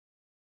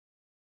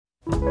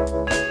There's a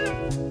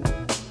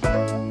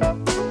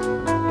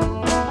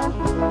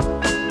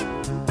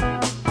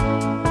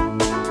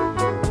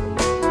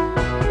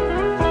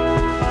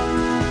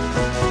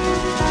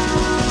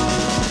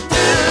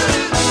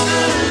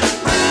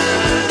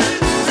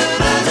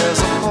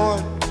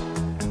port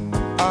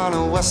on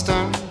a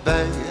western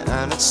bay,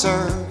 and it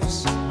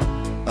serves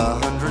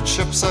 100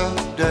 ships a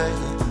day.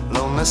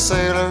 Lonely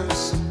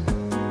sailors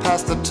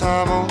pass the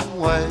time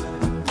away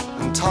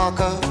and talk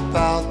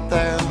about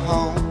their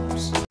homes.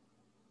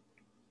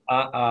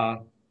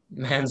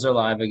 Men's are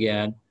live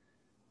again.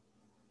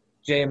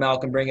 Jay and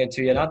Malcolm bring it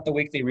to you. Not the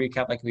weekly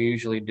recap like we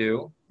usually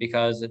do,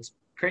 because it's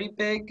pretty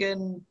big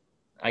in,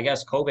 I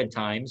guess, COVID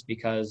times,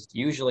 because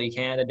usually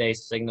Canada Day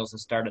signals the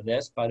start of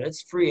this, but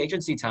it's free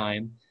agency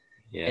time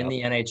in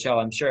the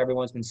NHL. I'm sure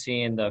everyone's been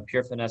seeing the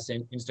Pure Finesse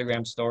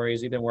Instagram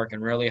stories. We've been working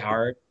really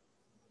hard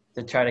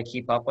to try to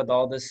keep up with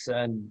all this.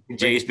 And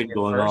Jay's been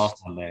going off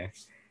on there.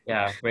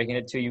 Yeah, breaking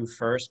it to you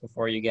first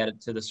before you get it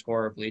to the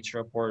Score, Bleacher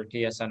Report,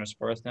 TSN, or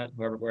Sportsnet,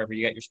 wherever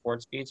you get your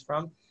sports feeds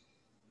from.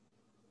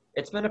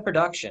 It's been a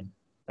production.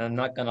 I'm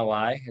not gonna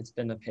lie.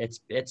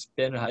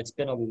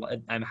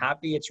 I'm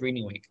happy it's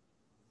reading week.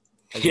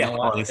 You know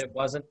what? If it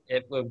wasn't,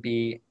 it would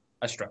be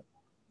a stroke.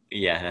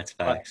 Yeah, that's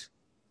facts.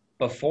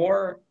 But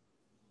before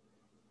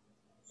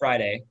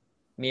Friday,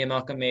 me and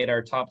Malcolm made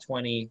our top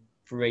 20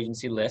 free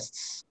agency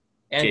lists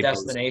and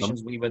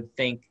destinations we would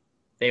think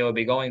they would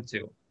be going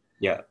to.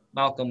 Yeah.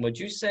 Malcolm, would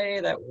you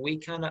say that we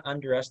kind of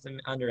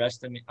underestimated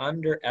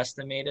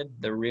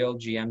the real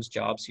GM's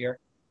jobs here?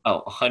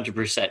 Oh,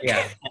 100%.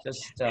 Yeah,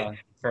 just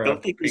for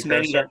don't think there's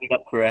many ended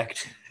up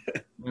correct.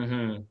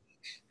 Mm-hmm.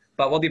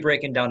 But we'll be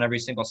breaking down every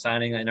single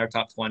signing in our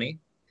top 20,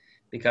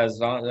 because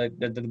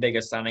the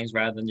biggest signings,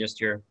 rather than just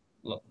your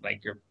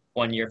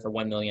 1 year for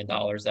 $1 million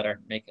that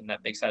aren't making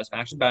that big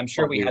satisfaction. But I'm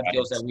sure we have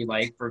deals that we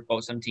like for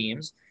both some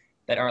teams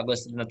that aren't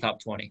listed in the top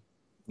 20.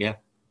 Yeah.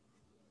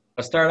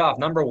 Let's start off.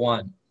 Number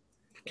one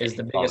is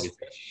the biggest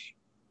fish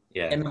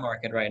in the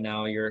market right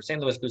now. Your St.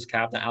 Louis Blues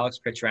captain,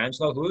 Alex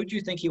Pietrangelo. Who did you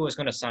think he was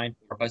going to sign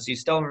for? But he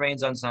still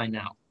remains unsigned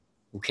now.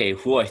 Okay,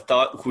 who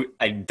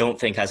I don't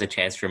think has a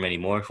chance for him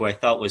anymore, who I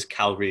thought was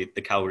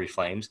the Calgary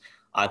Flames.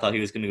 I thought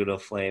he was going to go to the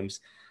Flames.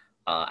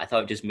 I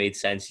thought it just made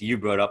sense. You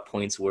brought up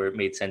points where it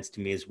made sense to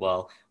me as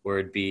well, where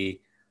it'd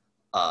be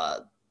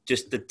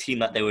just the team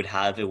that they would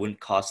have. It wouldn't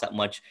cost that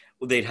much.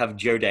 They'd have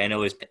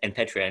Giordano and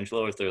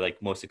Pietrangelo as their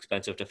most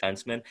expensive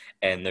defensemen,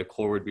 and their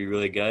core would be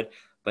really good.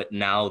 But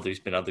now there's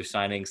been other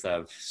signings that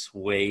have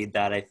swayed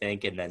that, I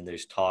think, and then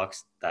there's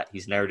talks that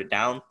he's narrowed it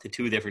down to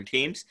two different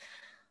teams.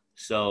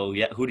 So,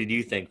 yeah, who did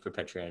you think for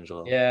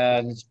Pietrangelo?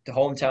 Yeah, the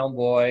hometown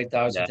boy.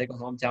 Thought I was going to take a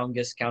hometown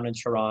discount in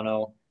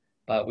Toronto.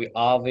 But we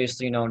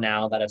obviously know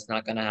now that it's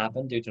not going to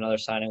happen due to another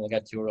signing we'll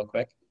get to real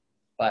quick.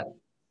 But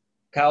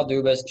Kyle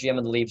Dubas, GM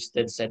of the Leafs,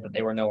 did say that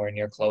they were nowhere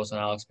near close on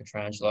Alex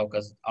Pietrangelo,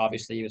 because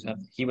obviously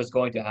he was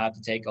going to have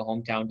to take a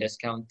hometown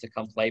discount to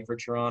come play for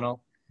Toronto.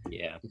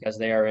 Yeah, because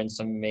they're in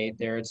some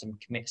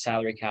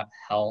salary cap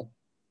hell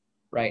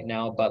right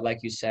now. But like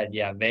you said,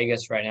 yeah,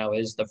 Vegas right now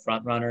is the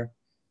front runner.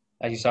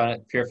 Like you saw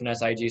in Pure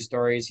Finesse IG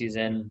stories, he's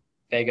in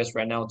Vegas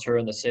right now,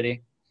 touring the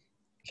city,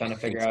 trying to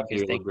figure out if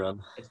he's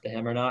it's to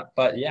him or not.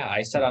 But yeah,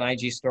 I said on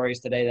IG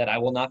stories today that I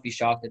will not be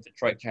shocked if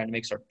Detroit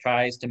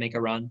tries to make a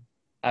run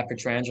at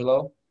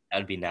Pietrangelo.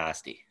 That'd be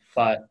nasty.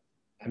 But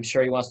I'm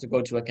sure he wants to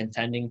go to a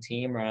contending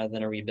team rather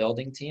than a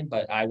rebuilding team.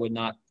 But I would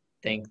not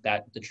think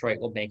that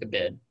Detroit will make a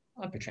bid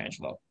on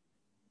Pietrangelo.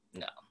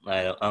 No,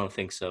 I don't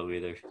think so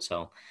either.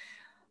 So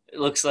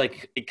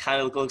it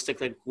kind of looks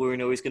like where we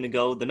know he's going to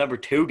go. The number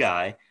two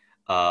guy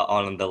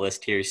on the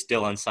list here is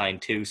still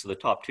unsigned too. So the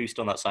top two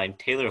still not signed.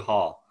 Taylor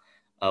Hall.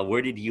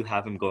 Where did you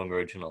have him going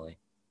originally?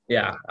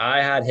 Yeah,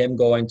 I had him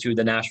going to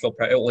the Nashville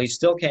Predators. Well, he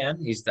still can.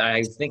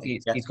 I think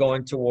he's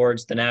going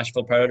towards the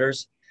Nashville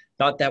Predators.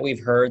 Not that we've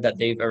heard that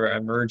they've an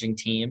emerging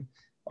team,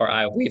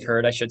 we've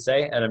heard, I should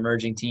say, an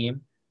emerging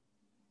team,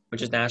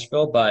 which is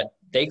Nashville. But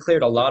they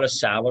cleared a lot of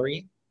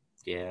salary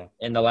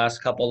in the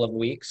last couple of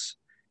weeks,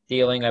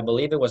 dealing, I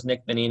believe it was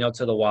Nick Bonino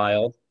to the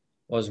Wild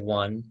was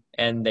one,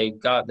 and they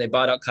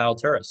bought out Kyle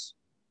Turris.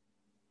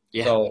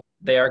 Yeah. So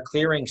they are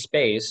clearing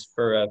space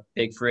for a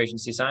big free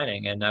agency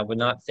signing, and I would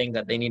not think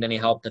that they need any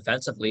help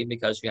defensively,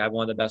 because you have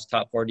one of the best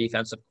top four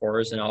defensive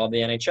cores in all of the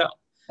NHL.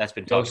 That's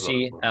been talked about.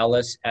 Josi,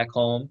 Ellis,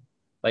 Ekholm.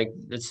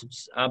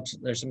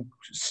 There's some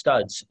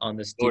studs on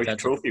this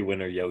defense. Trophy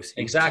winner, Josi.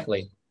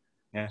 Exactly.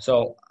 Yeah.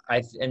 So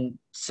and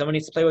someone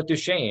needs to play with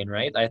Duchesne,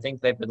 right? I think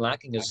they've been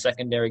lacking his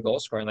secondary goal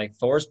scoring.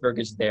 Forsberg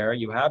is there.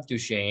 You have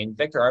Duchesne.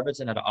 Victor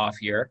Arvidsson had an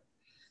off year.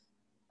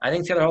 I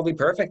think Taylor Hall will be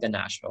perfect in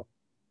Nashville.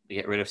 They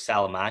get rid of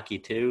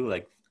Salamaki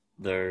too,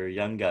 their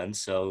young guns.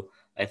 So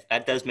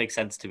that does make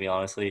sense to me,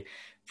 honestly.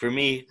 For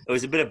me, it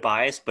was a bit of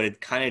bias, but it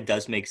kind of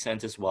does make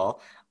sense as well.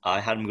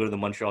 I had him go to the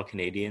Montreal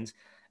Canadiens,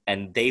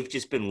 and they've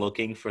just been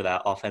looking for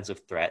that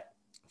offensive threat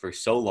for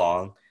so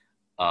long.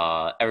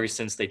 Ever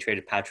since they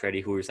traded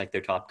Pacioretty, who was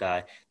their top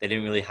guy, they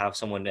didn't really have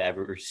someone to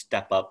ever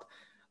step up,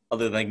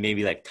 other than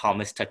maybe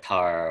Thomas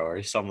Tatar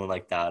or someone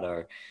like that,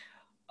 or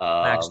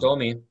Max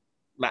Domi.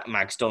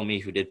 Max Domi,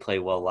 who did play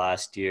well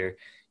last year.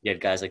 You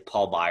had guys like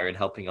Paul Byron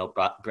helping out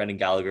Brendan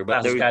Gallagher.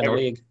 But Fastest guy in the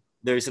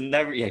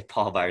league.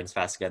 Paul Byron's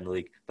fastest guy in the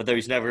league. But there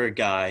was never a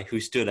guy who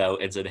stood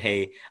out and said,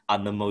 hey,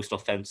 I'm the most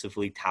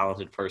offensively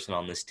talented person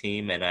on this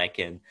team, and I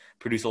can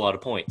produce a lot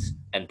of points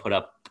and put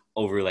up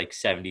over like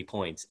 70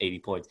 points, 80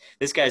 points.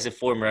 This guy's a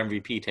former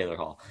MVP, Taylor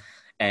Hall.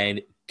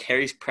 And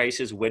Carey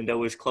Price's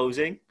window is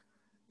closing.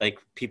 Like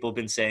people have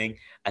been saying,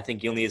 I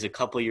think he only has a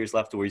couple of years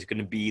left where he's going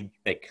to be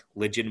like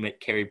legitimate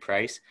Carey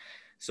Price.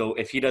 So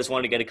if he does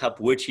want to get a cup,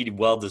 which he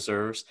well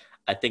deserves,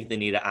 I think they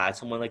need to add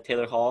someone like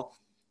Taylor Hall.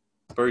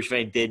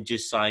 Bergevin did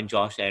just sign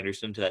Josh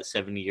Anderson to that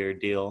 70-year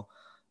deal.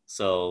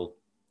 So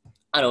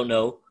I don't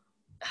know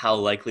how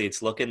likely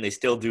it's looking. They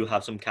still do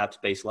have some cap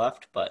space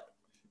left, but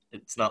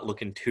it's not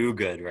looking too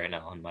good right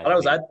now. I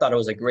thought it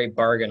was a great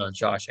bargain on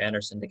Josh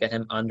Anderson to get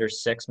him under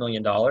 $6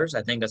 million.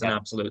 I think that's an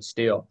absolute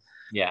steal.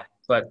 Yeah.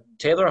 But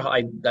Taylor,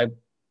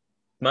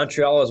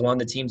 Montreal is one of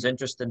the teams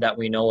interested that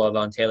we know of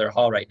on Taylor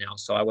Hall right now.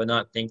 So I would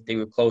not think they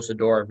would close the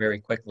door very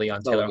quickly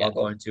on Taylor Hall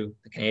going to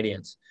the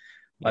Canadiens.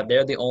 But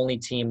they're the only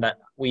team that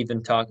we've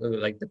been talking,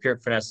 like the Pure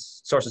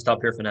Finesse, sources tell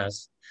Pure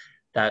Finesse,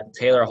 that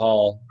Taylor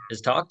Hall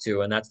is talked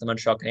to, and that's the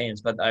Montreal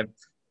Canadiens. But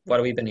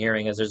what we've been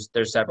hearing is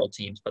there's several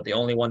teams, but the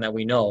only one that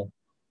we know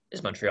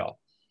is Montreal.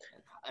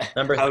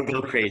 I would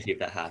go crazy if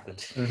that happened.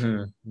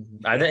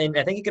 Mm-hmm. I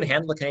think he can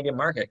handle the Canadian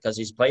market because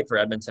he's played for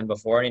Edmonton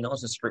before, and he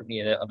knows the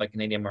scrutiny of a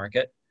Canadian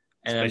market.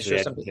 And especially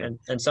I'm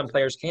sure some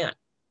players can't.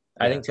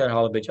 Yeah. I think Taylor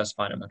Hall would be just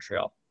fine in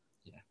Montreal.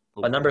 Yeah.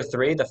 But number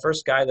 3, the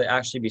first guy that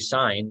actually be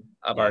signed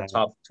of our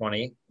top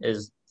 20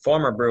 is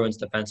former Bruins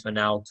defenseman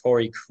now,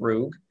 Torey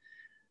Krug.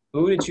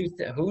 Who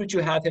did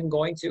you have him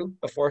going to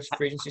before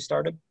free agency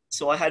started?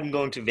 So I had him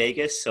going to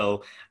Vegas.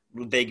 So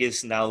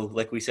Vegas now,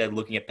 like we said,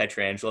 looking at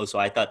Pietrangelo. So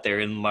I thought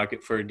they're in the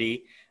market for a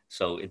D.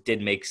 So it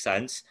did make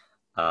sense.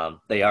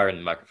 They are in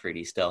the market for a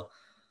D still.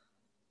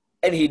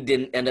 And he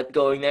didn't end up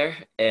going there.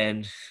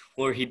 And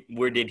where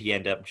did he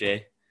end up,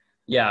 Jay?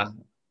 Yeah,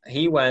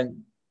 he went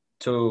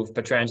to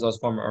Pietrangelo's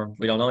former,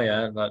 we don't know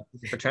yet, but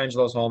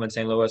Pietrangelo's home in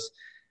St. Louis.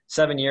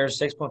 7 years,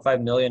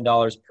 $6.5 million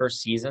per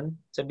season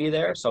to be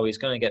there. So he's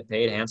going to get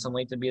paid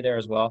handsomely to be there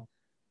as well.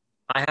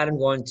 I had him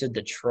going to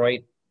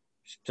Detroit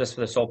just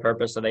for the sole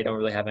purpose that they don't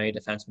really have any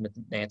defensemen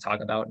they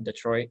talk about in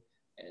Detroit.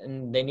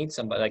 And they need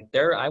somebody.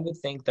 I would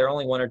think they're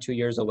only 1 or 2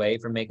 years away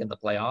from making the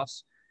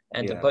playoffs.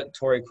 And to put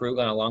Torey Krug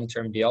on a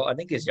long-term deal, I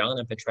think he's younger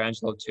than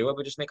Pietrangelo too. It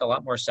would just make a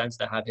lot more sense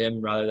to have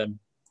him rather than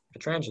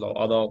Pietrangelo,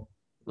 although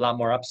a lot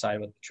more upside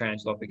with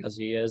Pietrangelo because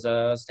he is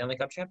a Stanley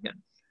Cup champion.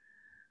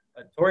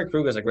 Torey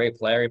Krug is a great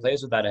player. He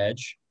plays with that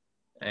edge,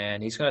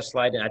 and he's going to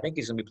slide in. I think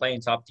he's going to be playing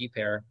top D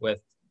pair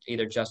with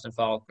either Justin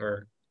Falk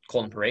or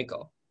Colton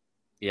Parayko.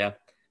 Yeah,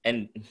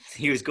 and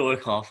he was going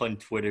off on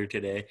Twitter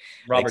today.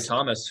 Robert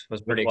Thomas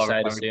was pretty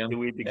excited to see him.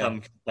 We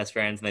become best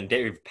friends, and then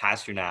Dave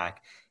Pasternak,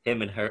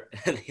 him and her,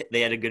 they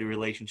had a good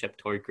relationship,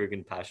 Torey Krug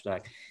and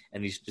Pasternak,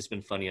 and he's just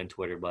been funny on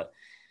Twitter, but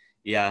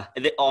yeah,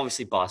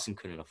 obviously Boston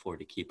couldn't afford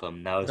to keep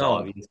him. That was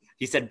obvious.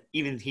 He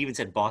even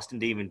said Boston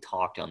didn't even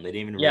talk to him. They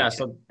didn't even. Yeah,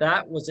 so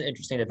that was an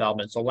interesting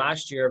development. So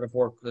last year,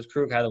 before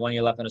Krug had the 1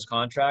 year left on his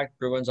contract,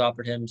 Bruins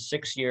offered him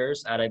 6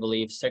 years at, I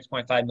believe,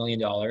 $6.5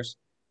 million.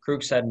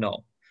 Krug said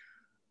no.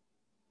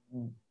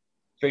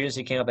 Free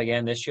agency came up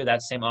again this year.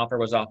 That same offer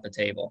was off the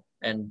table,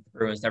 and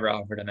Bruins never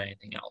offered him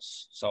anything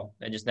else. So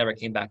it just never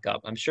came back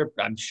up. I'm sure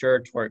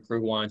Torey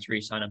Krug wanted to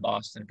re-sign in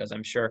Boston because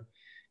I'm sure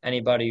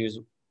anybody who's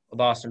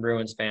Boston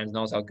Bruins fans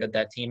knows how good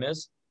that team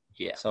is.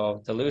 Yeah.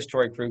 So to lose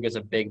Torey Krug is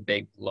a big,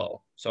 big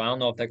blow. So I don't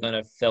know if they're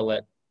going to fill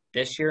it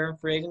this year in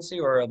free agency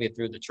or it'll be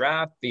through the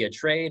draft, via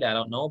trade. I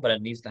don't know, but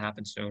it needs to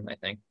happen soon, I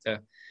think, to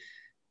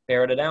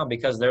bear it down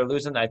because they're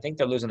losing. I think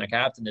they're losing their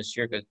captain this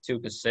year too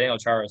because Zdeno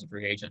Chara is a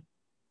free agent.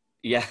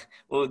 Yeah.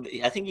 Well,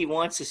 I think he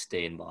wants to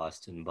stay in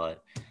Boston,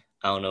 but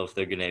I don't know if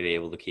they're going to be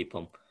able to keep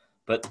him.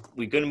 But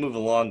we're going to move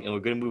along, and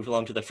we're going to move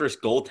along to the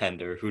first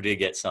goaltender who did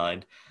get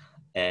signed,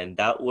 and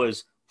that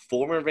was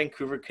former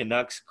Vancouver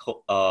Canucks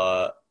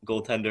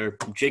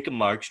goaltender Jacob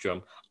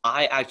Markstrom.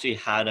 I actually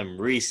had him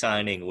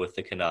re-signing with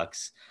the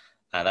Canucks.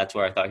 That's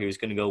where I thought he was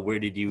going to go. Where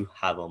did you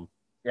have him?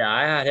 Yeah,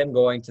 I had him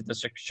going to the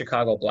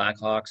Chicago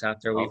Blackhawks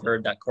after we've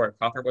heard that Corey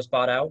Crawford was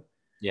bought out.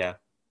 Yeah.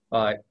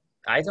 But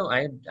I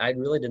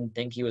really didn't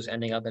think he was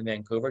ending up in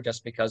Vancouver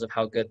just because of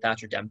how good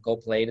Thatcher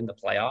Demko played in the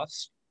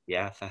playoffs.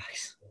 Yeah,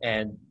 facts.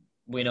 And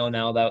we know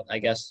now that I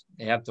guess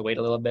they have to wait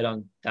a little bit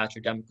on Thatcher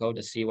Demko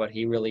to see what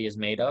he really is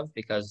made of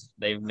because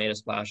they've made a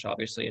splash,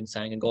 obviously, in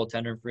signing a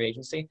goaltender in free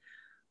agency.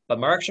 But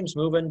Markstrom's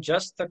moving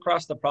just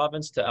across the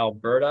province to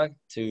Alberta,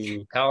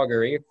 to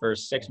Calgary for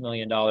 $6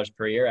 million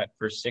per year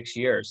for 6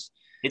 years.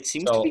 It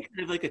seems to be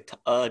kind of like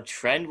a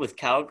trend with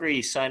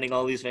Calgary signing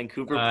all these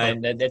Vancouver players.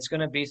 And it's going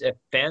to be, if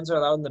fans are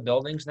allowed in the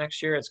buildings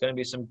next year, it's going to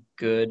be some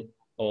good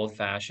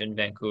old-fashioned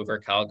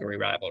Vancouver-Calgary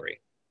rivalry.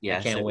 Yeah,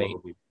 I can't wait.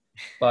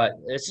 But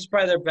this is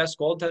probably their best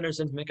goaltender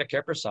since Mika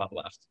Kiprusoff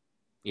left.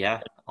 Yeah,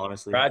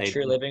 honestly. Brad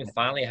Treliving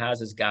finally has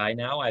his guy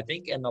now. I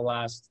think in the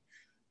last,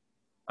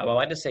 I would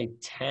like to say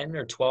 10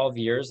 or 12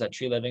 years that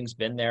Treliving's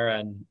been there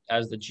and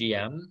as the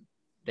GM,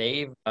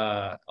 they've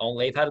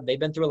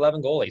been through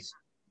 11 goalies.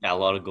 Yeah, a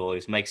lot of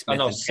goalies. Mike Oh Smith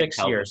no, and Ken 6 years.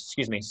 Calvert.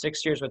 Excuse me,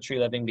 6 years with Tree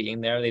Living being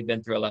there. They've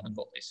been through 11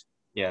 goalies,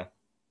 Yeah.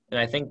 and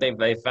I think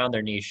they found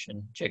their niche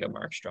in Jacob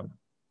Markstrom.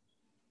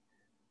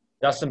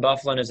 Dustin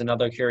Byfuglien is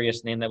another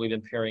curious name that we've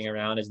been peering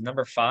around. Is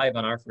number 5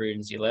 on our free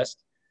agency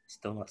list,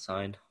 Still not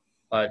signed.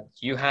 but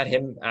you had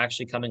him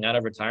actually coming out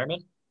of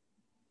retirement.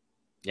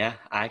 Yeah,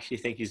 I actually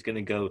think he's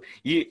gonna go.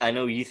 I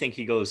know you think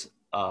he goes.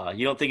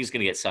 You don't think he's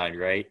gonna get signed,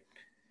 right?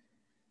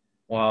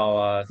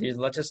 Well,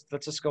 let's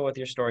just go with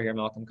your story here,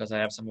 Malcolm, because I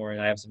have some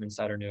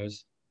insider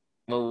news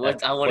Well,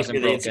 that I want to wasn't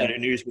hear the broken. insider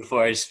news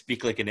before I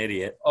speak like an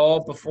idiot. Oh,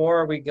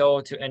 before we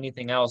go to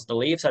anything else, the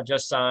Leafs have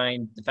just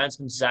signed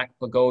defenseman Zach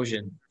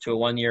Bogosian to a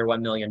 1-year,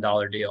 $1 million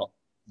deal.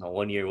 No,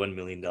 1 year, $1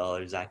 million.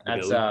 Zach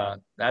Bogosian.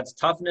 That's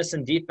toughness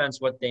and defense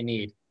what they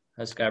need.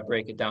 I just gotta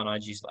break it down on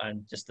just the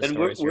And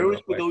stories where here was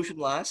real quick. Bogosian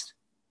last?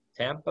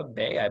 Tampa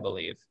Bay, I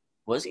believe.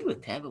 Was he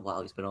with Tampa?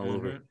 Wow, he's been all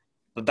over. Mhm.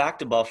 But back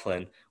to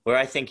Byfuglien, where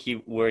I think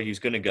he's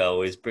going to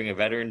go is bring a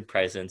veteran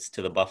presence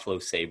to the Buffalo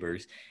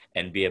Sabres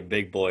and be a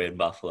big boy in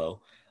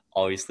Buffalo.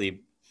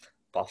 Obviously,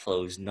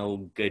 Buffalo's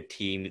no good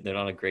team. They're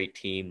not a great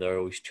team. They're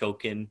always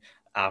choking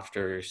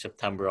after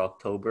September,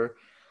 October.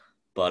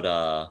 But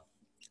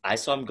I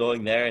saw him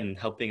going there and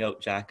helping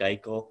out Jack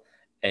Eichel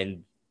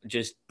and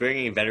just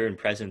bringing a veteran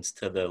presence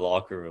to the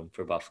locker room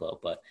for Buffalo.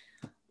 But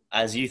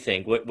as you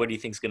think, what do you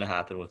think is going to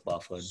happen with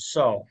Byfuglien?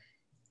 So,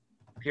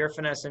 Pure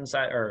Finesse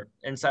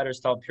insiders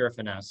tell Pure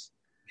Finesse.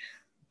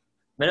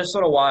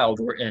 Minnesota Wild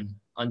were in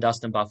on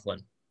Dustin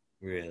Byfuglien.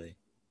 Really?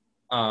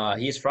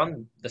 He's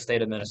from the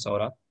state of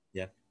Minnesota.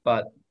 Yeah.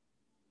 But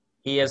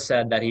he has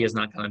said that he is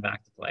not coming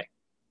back to play.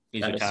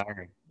 He's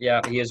retiring.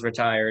 Yeah, he is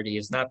retired. He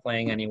is not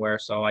playing anywhere.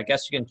 So I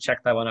guess you can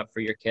check that one up for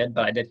your kid.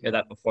 But I did hear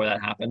that before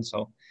that happened.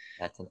 So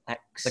That's an X.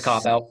 it's a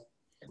cop out.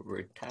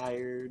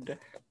 Retired.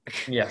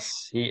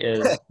 Yes, he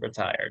is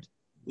retired.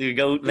 We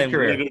go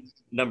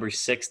number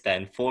 6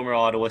 then. Former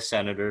Ottawa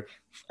Senator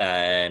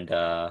and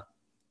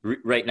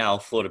right now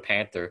Florida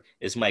Panther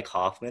is Mike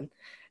Hoffman.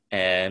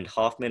 And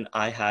Hoffman,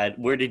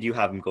 where did you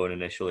have him going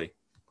initially?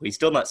 He's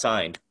still not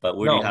signed, but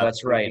where do you have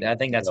that's right. I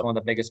think that's one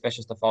of the biggest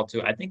fishes to fall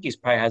to. I think he's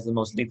probably has the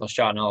most lethal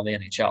shot in all of the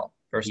NHL,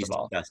 He's of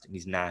all. disgusting.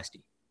 He's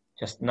nasty.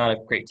 Just not a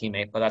great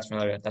teammate, but that's for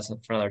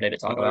another day to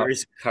talk about.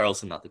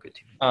 Carlson not the good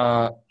team?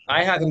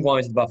 I have him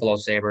going to the Buffalo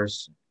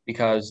Sabres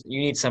because you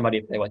need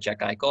somebody to play with Jack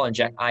Eichel, and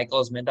Jack Eichel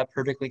has made that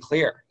perfectly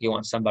clear. He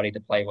wants somebody to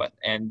play with,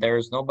 and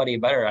there's nobody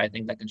better, I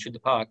think, that can shoot the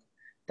puck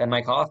than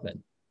Mike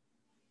Hoffman.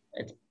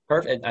 It's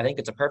perfect. I think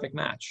it's a perfect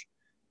match.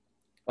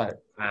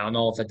 But I don't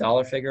know if the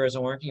dollar figure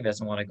isn't working. He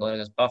doesn't want to go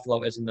because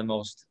Buffalo isn't the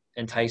most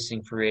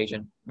enticing free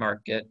agent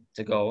market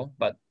to go.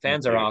 But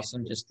fans are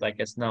awesome. Just like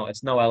it's no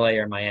LA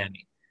or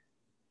Miami.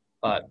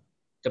 But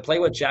to play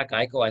with Jack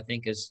Eichel, I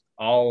think is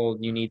all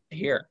you need to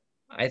hear.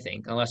 I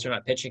think, unless you're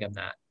not pitching him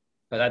that.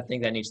 But I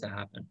think that needs to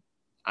happen.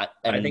 I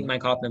think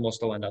Mike Hoffman will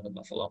still end up in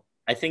Buffalo.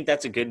 I think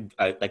that's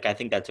I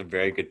think that's a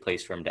very good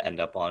place for him to end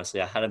up,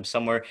 honestly. I had him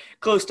somewhere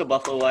close to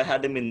Buffalo. I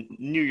had him in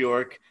New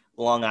York,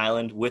 Long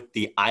Island with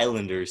the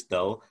Islanders,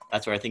 though.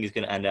 That's where I think he's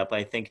going to end up.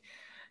 I think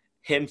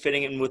him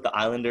fitting in with the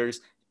Islanders,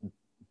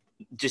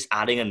 just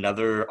adding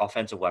another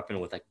offensive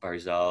weapon with like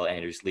Barzal,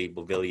 Anders Lee,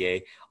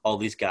 Beauvillier, all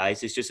these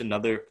guys, is just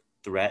another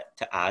threat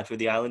to add for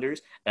the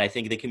Islanders. And I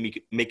think they can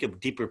make a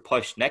deeper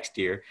push next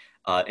year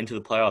into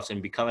the playoffs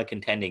and become a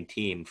contending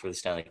team for the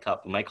Stanley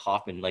Cup. Mike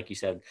Hoffman, like you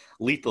said,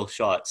 lethal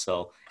shot.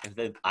 So if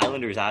the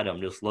Islanders add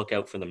him, just look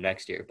out for them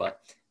next year. But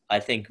I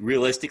think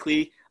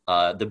realistically,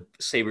 the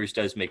Sabres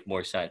does make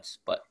more sense.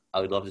 But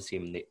I would love to see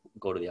him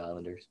go to the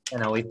Islanders.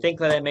 We think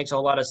that it makes a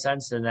lot of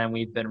sense, and then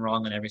we've been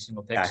wrong on every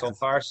single pick so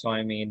far. So,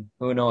 I mean,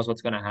 who knows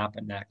what's going to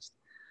happen next.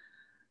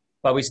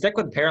 But we stick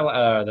with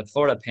the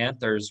Florida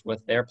Panthers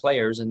with their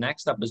players. And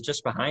next up is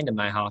just behind him,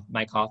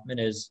 Mike Hoffman,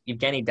 is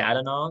Evgeny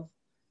Dadonov,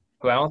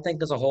 who I don't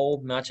think is a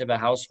whole much of a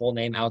household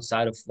name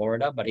outside of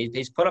Florida. But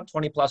he's put up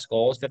 20-plus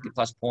goals,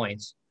 50-plus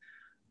points.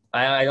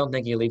 I don't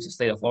think he leaves the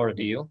state of Florida,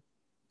 do you?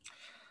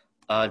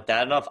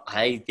 Dadonov,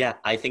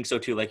 I think so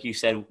too. Like you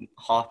said,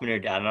 Hoffman or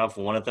Dadonov,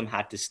 one of them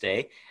had to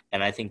stay.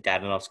 And I think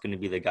Dadonov's going to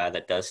be the guy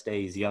that does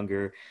stay. He's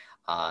younger.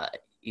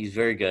 He's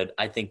very good.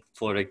 I think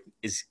Florida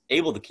is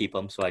able to keep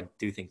him, so I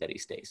do think that he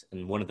stays.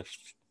 And one of the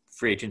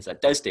free agents that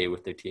does stay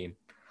with their team.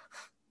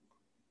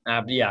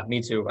 Yeah,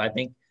 me too. I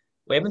think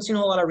we haven't seen a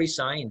whole lot of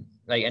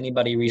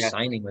anybody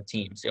re-signing with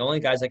teams. The only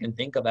guys I can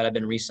think of that have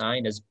been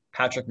re-signed is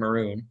Patrick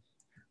Maroon,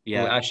 who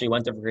actually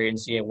went to free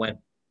agency and went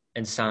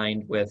and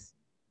signed with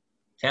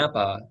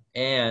Tampa,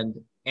 and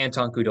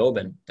Anton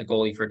Khudobin, the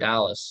goalie for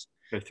Dallas,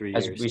 for 3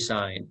 years, has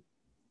re-signed.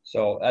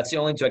 So that's the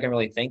only two I can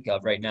really think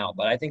of right now.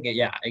 But I think,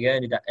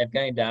 Evgeny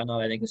Dadonov,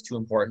 I think, is too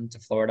important to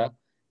Florida.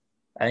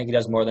 I think he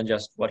does more than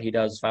just what he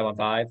does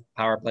 5-on-5,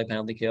 power play,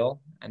 penalty kill.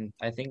 And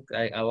I think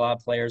a lot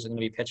of players are going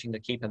to be pitching to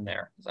keep him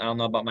there. I don't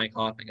know about Mike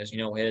Hoffman because you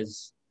know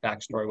his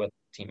backstory with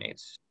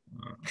teammates.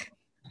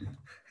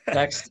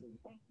 Next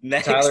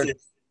Tyler.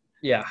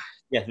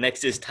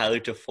 Next is Tyler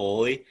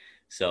Toffoli.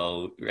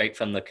 So right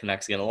from the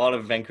Canucks, again, a lot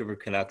of Vancouver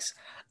Canucks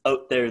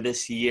out there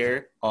this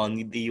year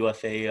on the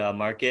UFA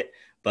market,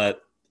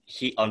 but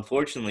he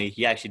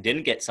actually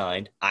didn't get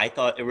signed. I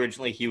thought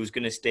originally he was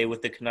going to stay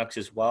with the Canucks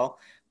as well,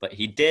 but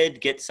he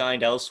did get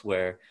signed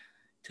elsewhere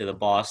to the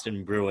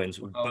Boston Bruins.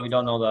 Oh, we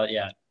don't know that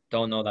yet.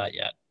 Don't know that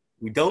yet.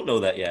 We don't know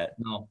that yet.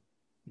 No,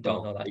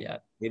 don't know that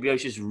yet. Maybe I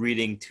was just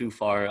reading too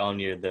far on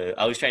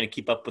I was trying to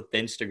keep up with the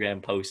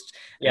Instagram posts.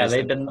 Yeah,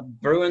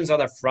 Bruins are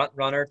the front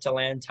runner to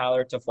land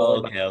Tyler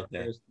Toffoli. Okay.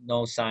 There's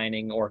no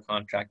signing or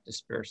contract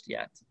dispersed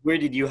yet. Where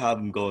did you have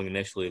him going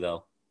initially,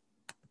 though?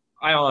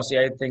 I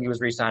think he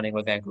was re-signing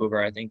with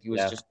Vancouver. I think he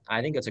was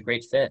I think it's a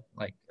great fit.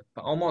 Like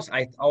almost,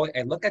 I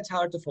look at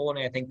Tyler Toffoli and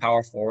I think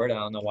power forward. I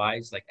don't know why.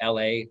 He's like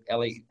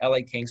LA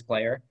Kings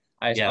player.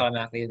 I just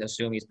automatically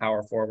assume he's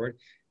power forward.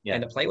 Yeah.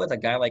 And to play with a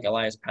guy like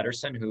Elias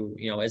Pettersson, who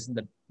isn't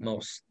the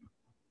most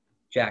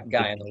jacked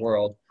guy in the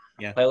world,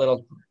 play a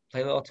little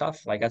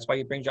tough. Like that's why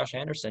you bring Josh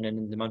Anderson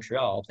into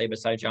Montreal, play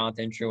beside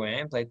Jonathan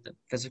Drouin, play the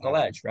physical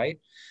edge, right?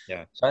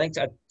 Yeah. So I think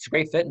it's a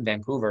great fit in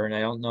Vancouver, and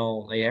I don't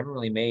know they haven't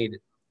really made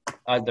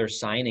other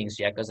signings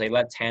yet because they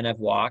let Tanev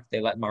walk,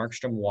 they let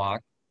Markstrom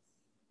walk.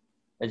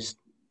 They just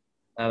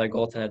another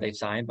goaltender they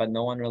signed, but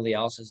no one really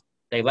else is.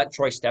 They let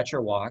Troy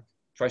Stecher walk.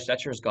 Troy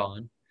Stecher's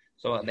gone.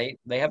 So they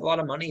have a lot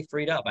of money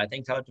freed up. I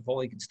think Tyler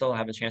Toffoli could still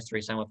have a chance to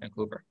re-sign with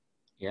Vancouver.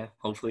 Yeah,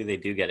 hopefully they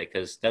do get it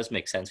because it does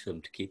make sense for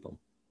them to keep him.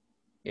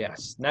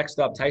 Yes. Next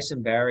up,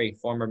 Tyson Barrie,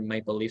 former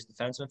Maple Leafs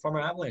defenseman,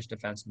 former Avalanche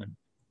defenseman.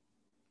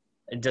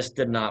 It just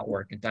did not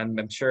work. And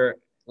I'm sure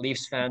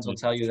Leafs fans will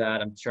tell you that.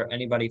 I'm sure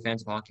anybody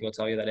fans of hockey will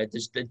tell you that it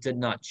did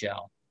not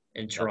gel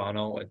in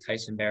Toronto with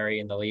Tyson Barrie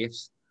and the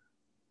Leafs.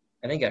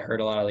 I think it hurt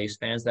a lot of Leafs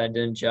fans that it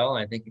didn't gel.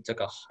 And I think he took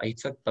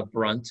the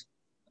brunt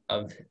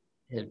of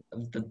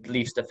the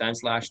Leafs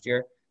defense last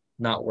year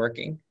not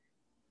working.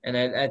 And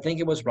I think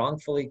it was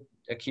wrongfully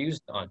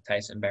accused on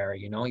Tyson Barrie.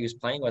 He was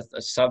playing with a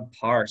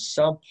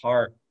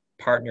subpar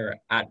partner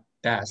at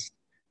best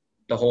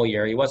the whole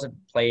year. He wasn't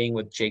playing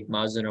with Jake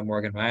Muzzin or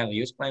Morgan Riley. He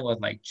was playing with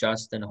like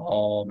Justin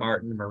Hall,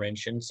 Martin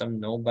Marincin, some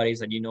nobodies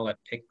that that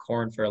pick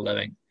corn for a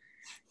living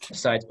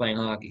besides playing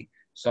hockey.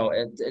 So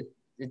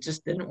it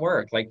just didn't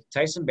work. Like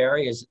Tyson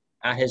Barrie is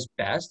at his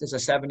best is a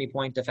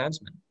 70-point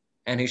defenseman,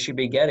 and he should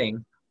be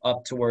getting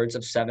up towards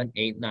of $7,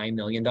 $8, $9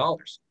 million.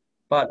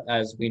 But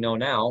as we know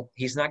now,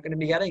 he's not going to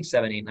be getting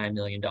 $7, $8, $9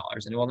 million,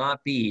 and it will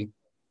not be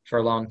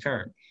for long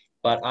term.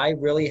 But I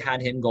really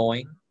had him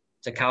going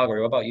to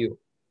Calgary. What about you?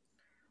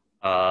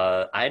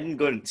 I didn't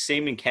go to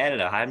same in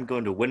Canada. I hadn't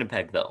gone to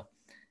Winnipeg though,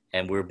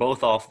 and we're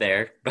both off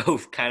there,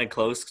 both kind of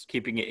close,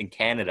 keeping it in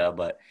Canada.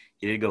 But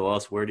he did go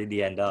else. Where did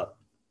he end up?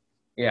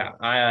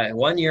 Yeah,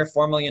 1 year,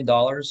 $4 million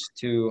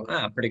to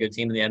a pretty good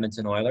team in the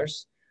Edmonton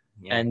Oilers.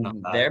 Yeah,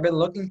 and they've been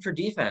looking for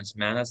defense,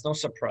 man. That's no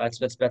surprise.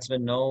 It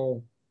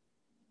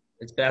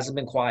hasn't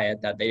been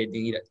quiet that they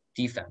need a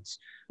defense.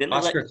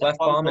 Oscar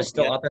Klefbom is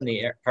still up in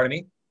the air. Pardon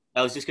me?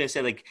 I was just going to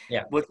say,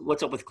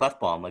 what's up with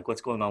Klefbom? Like,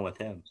 what's going on with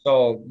him?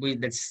 So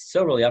it's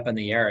still really up in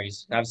the air.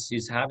 He's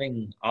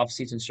having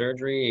off-season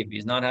surgery. If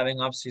he's not having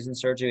off-season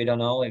surgery, we don't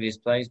know. If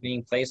he's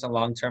being placed on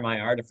long-term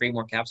IR to free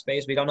more cap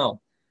space, we don't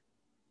know.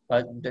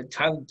 But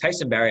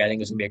Tyson Barrie, I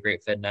think, is going to be a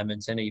great fit in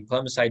Edmonton. You put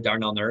him beside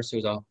Darnell Nurse,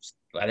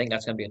 I think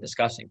that's going to be a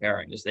disgusting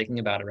pairing. Just thinking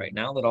about it right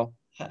now, little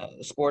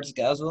sports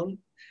gasm.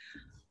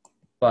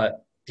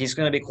 But he's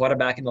going to be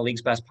quarterback in the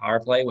league's best power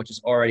play, which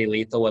is already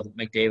lethal with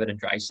McDavid and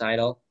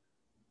Draisaitl.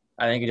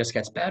 I think it just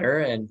gets better,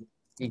 and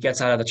he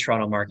gets out of the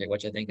Toronto market,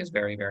 which I think is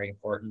very, very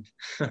important.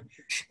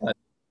 But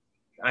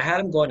I had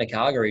him going to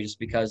Calgary just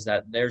because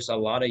that there's a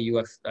lot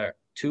of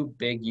two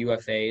big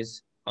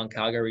UFAs on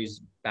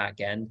Calgary's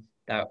back end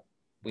that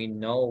we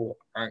know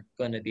aren't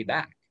going to be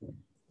back.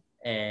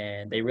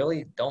 And they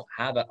really don't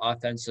have an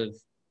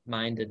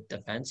offensive-minded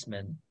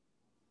defenseman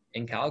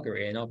in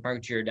Calgary. I know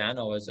Mark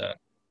Giordano is a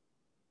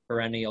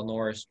perennial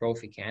Norris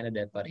Trophy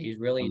candidate, but he's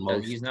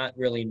not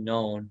really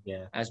known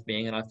as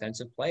being an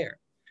offensive player.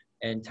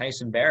 And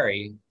Tyson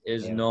Barrie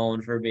is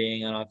known for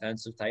being an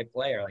offensive type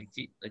player. Like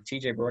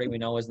TJ Brodie, we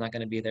know is not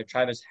going to be there.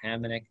 Travis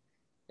Hamonic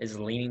is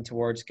leaning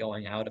towards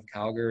going out of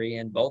Calgary,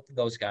 and both of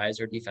those guys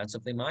are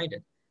defensively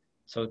minded.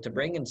 So to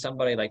bring in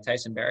somebody like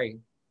Tyson Barrie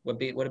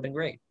would have been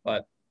great.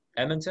 But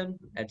Edmonton,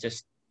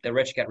 the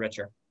rich get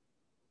richer.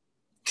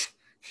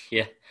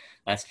 Yeah,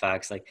 that's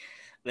facts. Like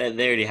they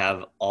already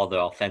have all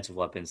the offensive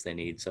weapons they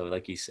need. So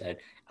like you said,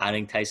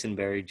 adding Tyson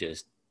Barrie,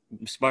 just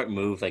smart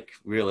move, like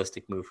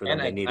realistic move for them.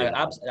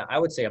 I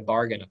would say a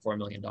bargain of $4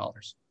 million.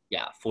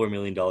 Yeah, $4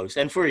 million.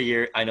 And for a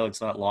year, I know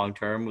it's not long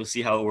term. We'll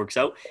see how it works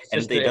out.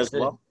 And if he does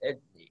well.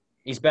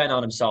 He's betting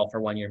on himself for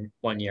 1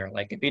 year.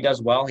 Like if he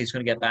does well, he's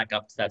going to get back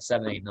up to that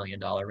 $7-8 million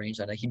range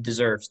that he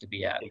deserves to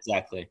be at.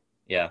 Exactly.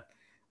 Yeah.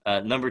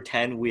 Number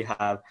 10, we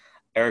have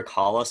Erik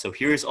Haula. So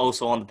here's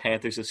also on the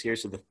Panthers this year.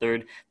 So the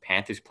third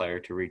Panthers player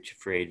to reach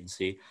free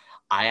agency.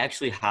 I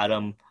actually had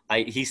him.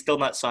 He's still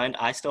not signed.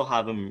 I still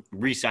have him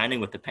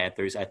re-signing with the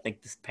Panthers. I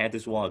think the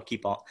Panthers want to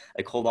keep on,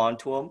 hold on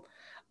to him.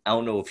 I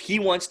don't know if he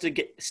wants to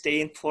stay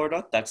in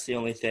Florida. That's the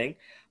only thing.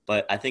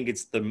 But I think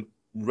it's the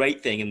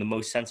right thing and the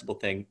most sensible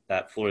thing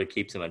that Florida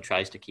keeps him and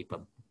tries to keep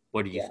him.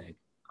 What do you think?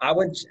 I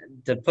would,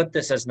 to put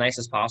this as nice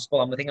as possible,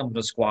 I think I'm going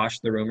to squash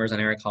the rumors on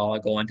Eric Hall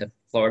going to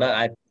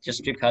Florida.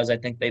 Just because I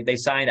think they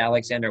signed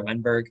Alexander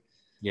Wenberg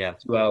Yeah.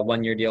 to a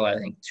 1-year deal, I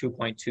think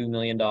 $2.2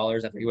 million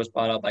after he was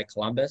bought out by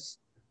Columbus.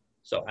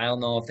 So I don't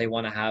know if they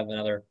want to have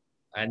another.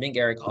 I think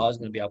Eric Hall is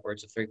going to be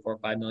upwards of $3, $4,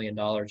 $5 million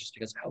just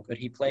because of how good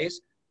he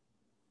plays.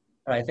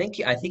 But I think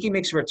he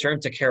makes a return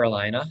to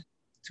Carolina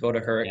to go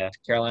to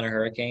Carolina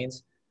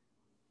Hurricanes.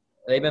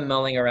 They've been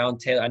mulling around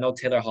Taylor. I know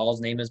Taylor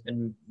Hall's name has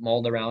been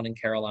mulled around in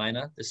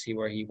Carolina to see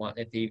where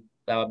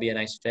that would be a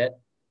nice fit.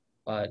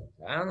 But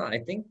I don't know. I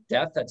think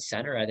depth at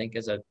center, I think,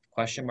 is a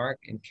question mark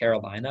in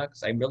Carolina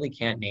because I really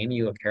can't name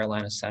you a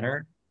Carolina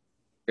center.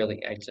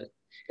 Really,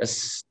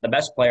 because the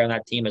best player on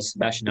that team is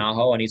Sebastian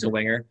Aho, and he's a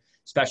winger.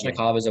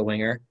 Svechnikov is a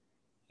winger.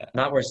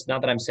 Not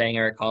that I'm saying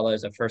Eric Hall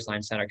is a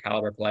first-line center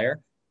caliber player,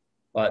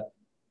 but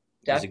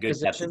He's a good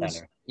depth positions,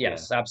 center.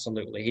 yes,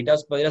 absolutely. He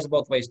does, but he does it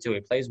both ways too.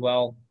 He plays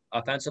well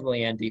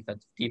offensively and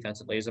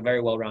defensively. He's a very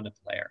well-rounded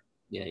player.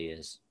 Yeah, he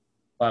is.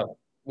 But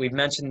we've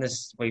mentioned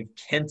this, we've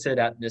hinted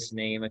at this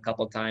name a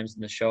couple of times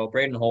in the show.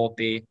 Braden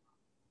Holtby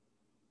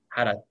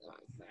I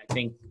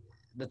think,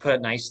 to put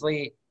it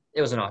nicely,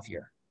 it was an off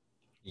year.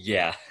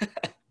 Yeah.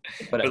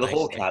 For the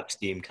whole Caps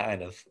team,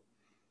 kind of.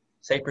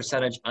 Save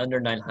percentage under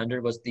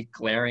 900 was the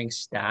glaring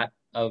stat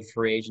of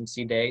free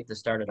agency day to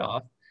start it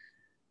off.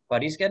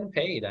 But he's getting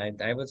paid.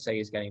 I would say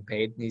he's getting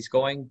paid. He's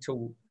going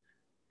to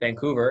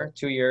Vancouver,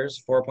 2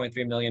 years,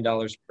 $4.3 million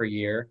per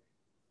year.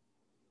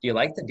 Do you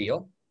like the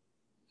deal?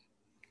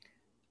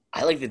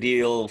 I like the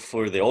deal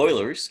for the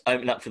Oilers.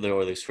 Not for the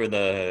Oilers, for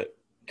the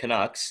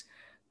Canucks.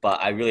 But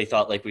I really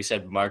thought, like we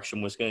said,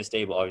 Markstrom was going to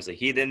stay, but obviously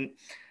he didn't.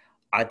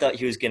 I thought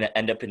he was going to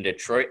end up in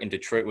Detroit, and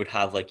Detroit would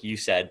have, like you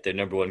said, their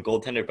number one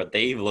goaltender, but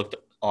they looked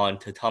on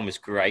to Thomas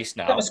Greiss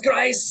now. Thomas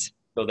Greiss!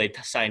 So they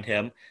signed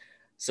him.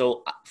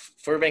 So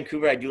for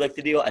Vancouver, I do like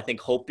the deal. I think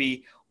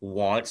Holtby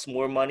wants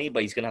more money,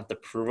 but he's going to have to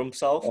prove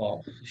himself.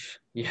 Oh,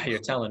 yeah, you're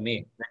telling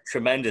me.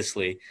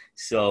 Tremendously.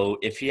 So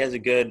if he has a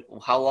good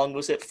 – how long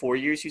was it? 4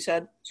 years, you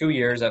said? 2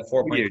 years at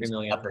 $4.3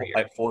 million per year.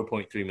 At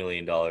 $4.3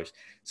 million.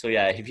 So,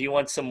 yeah, if he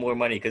wants some more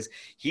money, because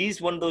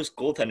he's one of those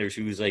goaltenders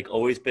who's, like,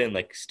 always been,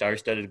 like,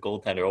 star-studded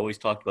goaltender, always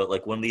talked about,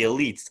 like, one of the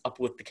elites up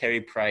with the Carey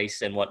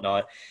Price and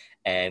whatnot.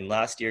 And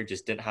last year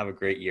just didn't have a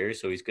great year,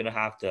 so he's going to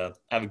have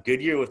a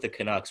good year with the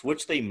Canucks,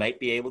 which they might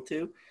be able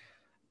to.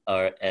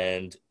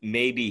 And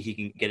maybe he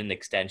can get an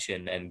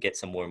extension and get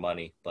some more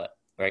money. But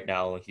right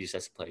now, he just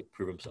has to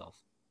prove himself.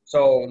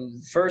 So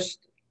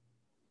first,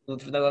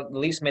 the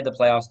Leafs made the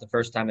playoffs the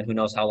first time in who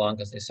knows how long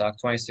because they sucked.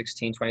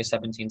 2016,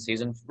 2017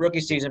 season.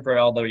 Rookie season for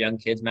all the young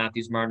kids,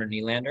 Matthews, Marner,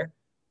 Nylander.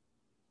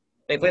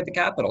 They played the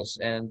Capitals,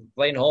 and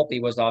Braden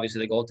Holtby was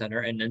obviously the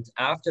goaltender. And then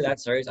after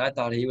that series, I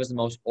thought he was the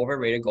most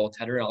overrated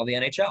goaltender in all the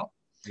NHL.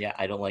 Yeah,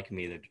 I don't like him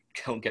either.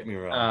 Don't get me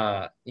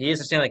wrong. He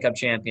is a Stanley Cup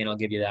champion, I'll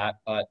give you that.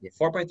 But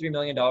 $4.3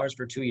 million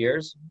for 2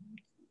 years,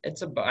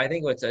 I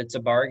think it's a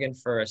bargain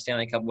for a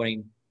Stanley Cup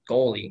winning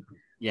goalie.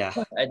 Yeah.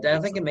 I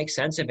don't think it makes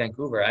sense in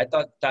Vancouver. I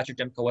thought Thatcher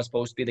Demko was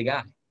supposed to be the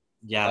guy.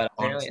 Yeah. But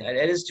apparently,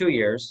 it is 2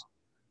 years.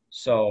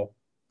 So.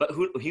 But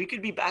he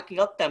could be backing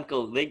up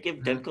Demko. They give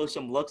Demko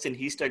some looks, and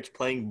he starts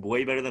playing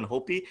way better than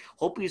Holtby.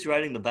 Holtby's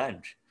riding the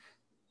bench.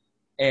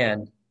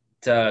 And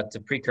to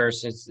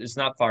precurse, it's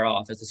not far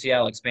off. It's the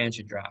Seattle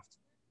expansion draft.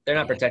 They're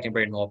not protecting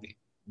Braden Holtby.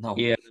 No.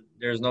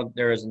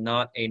 There is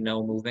not a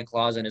no movement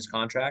clause in his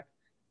contract.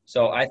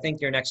 So I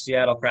think your next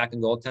Seattle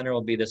Kraken goaltender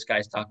will be this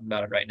guy's talking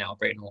about it right now,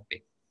 Braden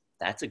Holtby.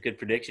 That's a good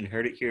prediction.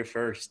 Heard it here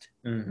first.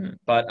 Mm-hmm.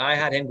 But I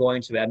had him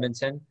going to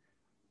Edmonton.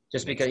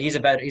 Just because he's a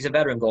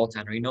veteran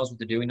goaltender. He knows what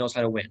to do. He knows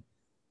how to win.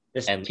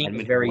 This team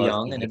is very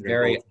young and a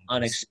very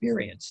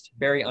inexperienced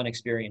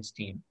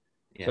team.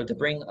 Yeah. So to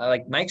bring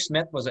like Mike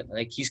Smith was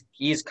like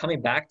he's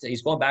going back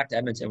to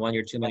Edmonton 1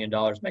 year, $2 million.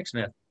 Mike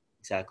Smith.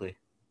 Exactly.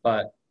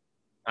 But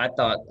I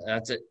thought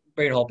that's it.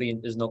 Braden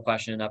Holtby is no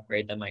question an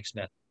upgrade than Mike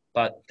Smith.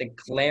 But the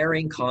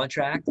glaring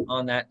contract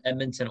on that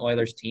Edmonton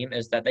Oilers team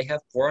is that they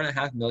have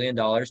 $4.5 million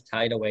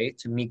tied away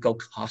to Mikko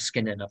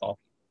Koskinen of all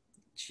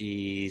people.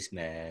 Jeez,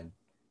 man.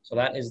 So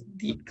that is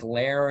the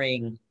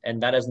glaring,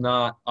 and that is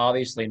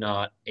obviously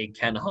not a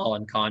Ken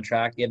Holland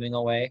contract giving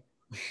away.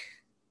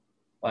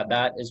 But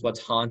that is what's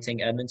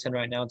haunting Edmonton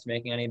right now to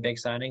making any big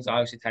signings.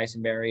 Obviously,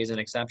 Tyson Barrie is an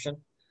exception.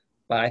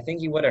 But I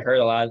think you would have heard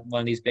one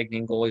of these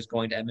big-name goalies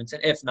going to Edmonton,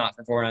 if not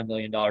for $4.9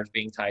 million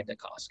being tied to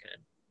Koskinen.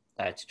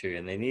 That's true,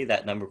 and they need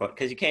that number one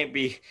because you can't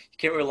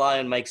rely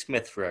on Mike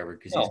Smith forever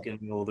because he's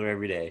getting older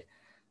every day.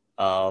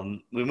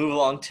 We move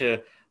along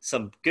to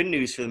some good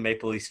news for the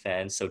Maple Leafs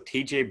fans. So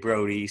TJ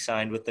Brodie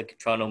signed with the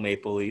Toronto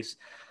Maple Leafs.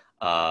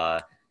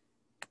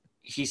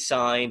 He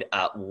signed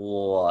at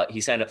what?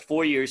 He signed at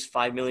 4 years,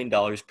 $5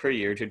 million per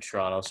year to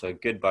Toronto. So a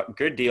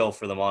good deal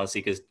for them,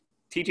 honestly, because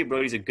TJ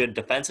Brodie's a good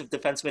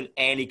defenseman,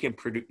 and he can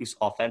produce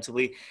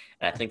offensively.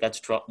 And I think that's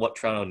what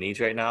Toronto needs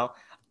right now.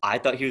 I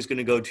thought he was going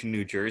to go to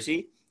New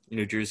Jersey.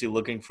 New Jersey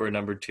looking for a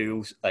number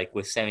two, like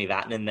with Sammy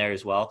Vatanen there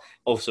as well,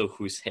 also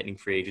who's hitting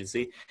free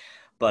agency.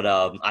 But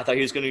I thought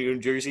he was going to go to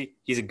New Jersey.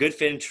 He's a good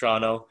fit in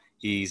Toronto.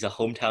 He's a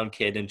hometown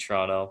kid in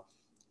Toronto.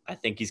 I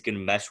think he's going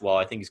to mesh well.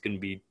 I think he's going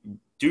to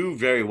do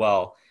very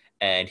well.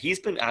 And he's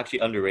been actually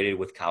underrated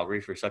with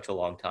Calgary for such a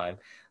long time.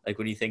 Like,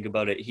 when you think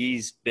about it,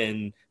 he's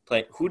been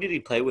playing. Who did he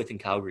play with in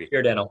Calgary?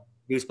 Giordano.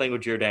 He was playing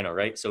with Giordano,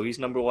 right? So he's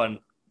number one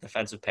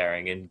defensive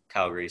pairing in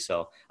Calgary.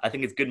 So I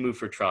think it's a good move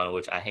for Toronto,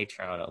 which I hate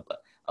Toronto, but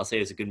I'll say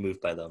it's a good move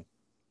by them.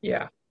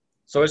 Yeah.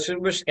 So we're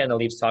just getting the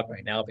Leafs talk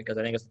right now because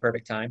I think it's the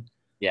perfect time.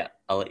 Yeah,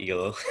 I'll let you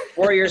go.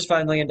 4 years,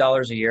 $5 million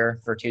a year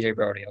for TJ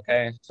Brody,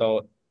 okay?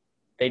 So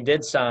they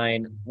did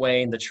sign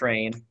Wayne the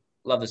Train.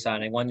 Love the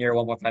signing. 1 year,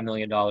 $1.5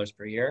 million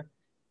per year.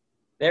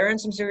 They're in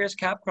some serious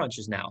cap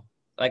crunches now.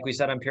 Like we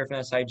said on Pure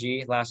Finesse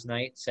IG last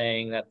night,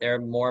 saying that there are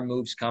more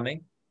moves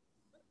coming.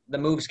 The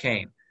moves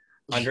came.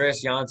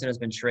 Andreas Janssen has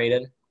been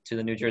traded to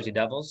the New Jersey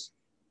Devils.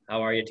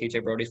 How are you,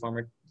 TJ Brody,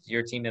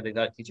 your team that they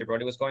thought TJ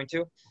Brody was going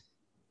to?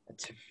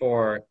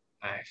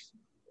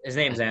 His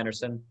name's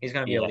Anderson. He's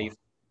going to be a Leaf.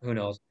 Who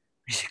knows?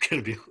 He's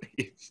going to be a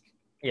Leaf.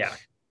 Yeah.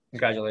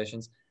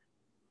 Congratulations.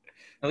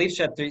 The Leafs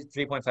had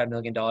 $3.5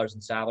 million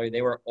in salary.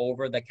 They were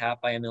over the cap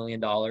by $1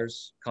 million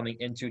coming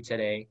into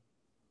today.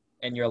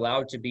 And you're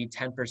allowed to be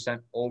 10%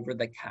 over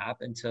the cap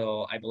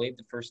until, I believe,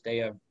 the first day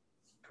of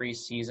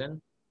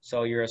preseason.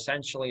 So you're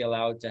essentially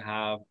allowed to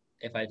have,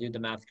 if I do the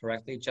math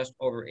correctly, just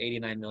over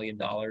 $89 million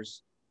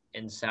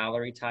in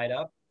salary tied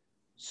up.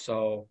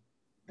 So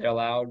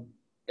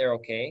they're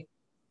okay.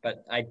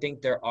 But I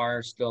think there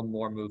are still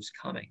more moves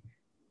coming.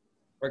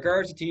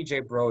 Regards to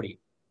TJ Brody,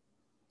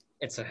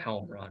 it's a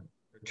home run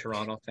for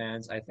Toronto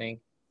fans, I think.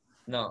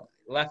 No,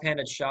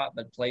 left-handed shot,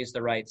 but plays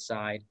the right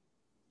side.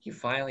 You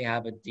finally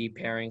have a deep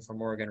pairing for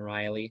Morgan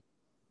Riley.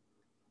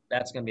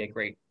 That's going to be a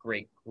great,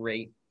 great,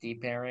 great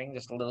deep pairing.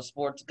 Just a little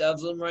sports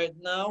devsm right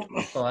now.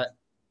 But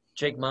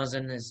Jake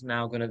Muzzin is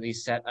now going to be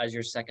set as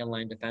your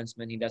second-line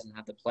defenseman. He doesn't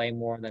have to play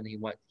more than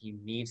what he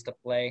needs to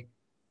play.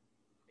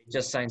 They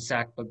just signed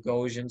Zach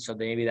Bogosian, so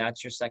maybe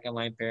that's your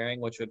second-line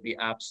pairing, which would be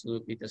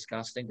absolutely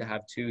disgusting to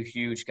have two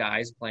huge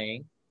guys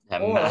playing.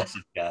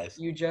 Massive guys.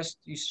 You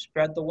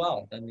spread the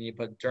wealth, and you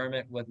put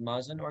Dermott with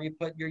Muzzin, or you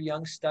put your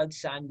young stud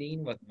Sandin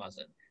with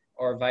Muzzin,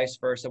 or vice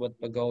versa with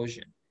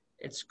Bogosian.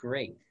 It's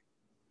great.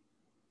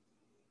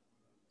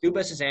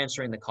 Dubas is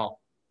answering the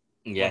call.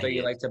 Yeah, whether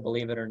you like to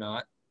believe it or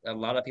not. A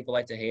lot of people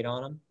like to hate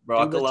on him.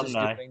 Rock Dubas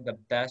alumni. is doing the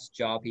best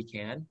job he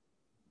can.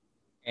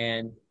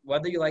 And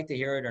whether you like to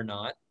hear it or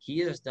not, he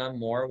has done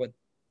more with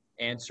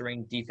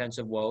answering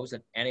defensive woes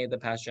than any of the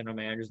past general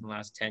managers in the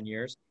last 10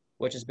 years,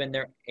 which has been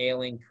their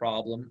ailing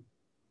problem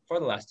for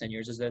the last 10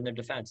 years, is in their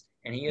defense.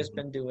 And he has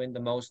been doing the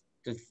most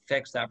to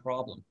fix that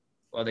problem,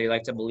 whether you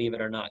like to believe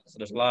it or not. So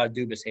there's a lot of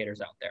Dubas haters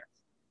out there.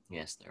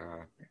 Yes, there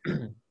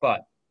are.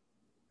 But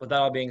with that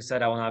all being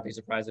said, I will not be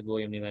surprised if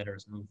William Nylander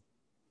is moved.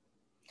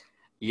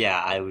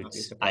 Yeah,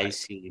 I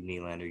see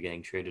Nylander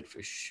getting traded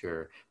for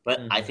sure.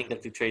 But I think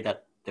that's a trade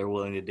that they're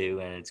willing to do,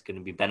 and it's going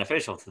to be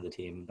beneficial to the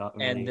team. Not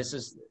really. And this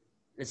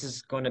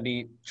is going to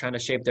be trying to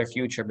shape their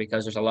future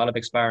because there's a lot of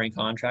expiring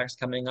contracts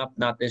coming up,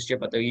 not this year,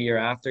 but the year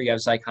after. You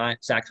have Zach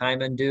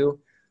Hyman due,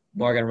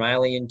 Morgan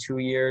Riley in 2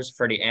 years,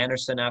 Freddie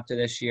Anderson after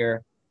this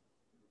year.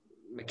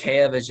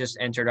 Mikheyev has just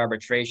entered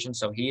arbitration,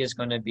 so he is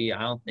going to be –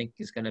 I don't think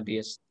he's going to be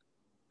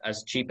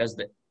as cheap as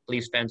the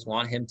Leafs fans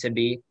want him to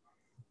be.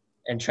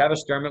 And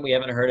Travis Dermott, we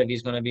haven't heard if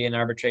he's going to be in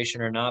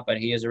arbitration or not, but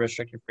he is a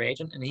restricted free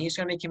agent, and he's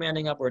going to be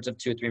commanding upwards of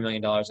 $2-3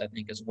 million, I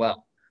think, as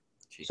well.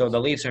 Jeez. So the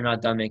Leafs are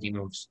not done making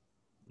moves.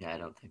 Yeah, I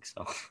don't think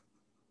so.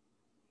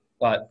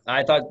 But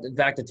I thought,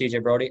 back to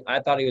TJ Brody, I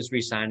thought he was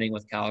re-signing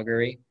with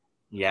Calgary.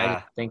 Yeah.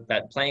 I think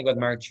that playing with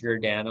Mark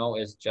Giordano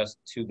is just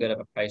too good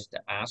of a price to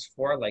ask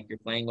for. Like, you're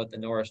playing with the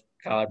Norris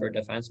caliber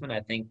defenseman.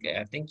 I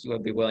think you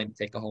would be willing to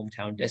take a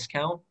hometown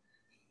discount.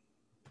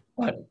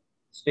 But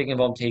speaking of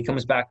home, he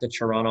comes back to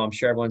Toronto. I'm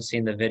sure everyone's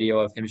seen the video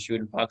of him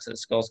shooting pucks at the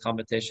skills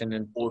competition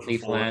in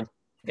Leafland.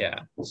 Yeah,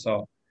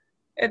 so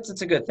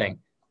it's a good thing.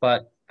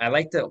 But I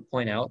like to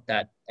point out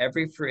that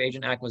every free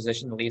agent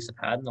acquisition the Leafs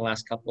have had in the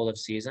last couple of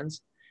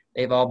seasons,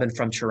 they've all been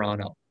from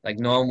Toronto. Like,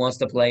 no one wants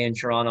to play in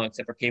Toronto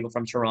except for people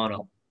from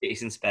Toronto.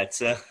 Jason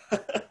Spezza.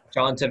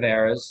 John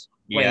Tavares,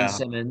 Wayne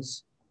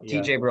Simmons,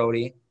 TJ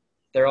Brody.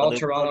 They're all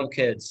Toronto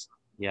kids.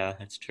 Yeah,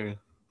 that's true.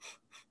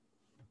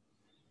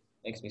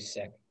 Makes me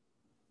sick.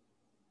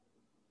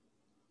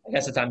 I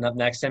guess the time up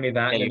next. Semi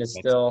Vatanen is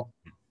still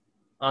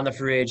on the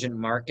free agent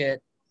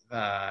market.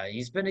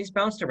 He's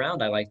bounced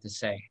around, I like to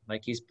say.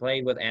 Like, he's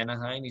played with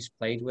Anaheim, he's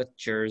played with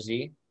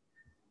Jersey.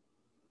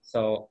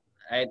 So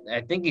I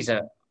think he's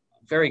a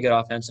very good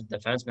offensive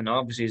defenseman.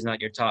 Obviously, he's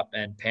not your top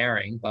end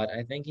pairing, but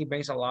I think he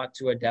brings a lot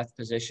to a depth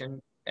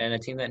position and a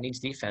team that needs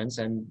defense.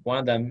 And one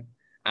of them,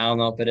 I don't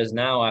know if it is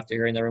now after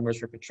hearing the rumors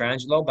for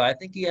Pietrangelo, but I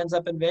think he ends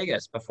up in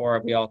Vegas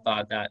before we all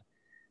thought that.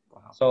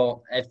 Wow.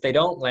 So if they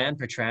don't land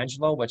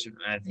Pietrangelo, which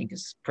I think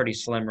is pretty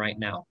slim right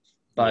now,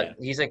 but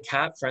he's a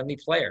cap-friendly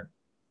player,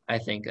 I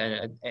think.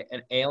 An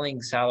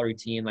ailing salary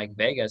team like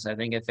Vegas, I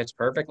think it fits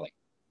perfectly.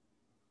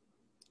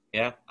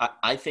 Yeah,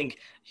 I think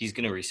he's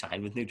going to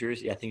resign with New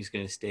Jersey. I think he's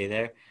going to stay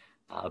there,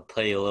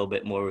 play a little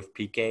bit more with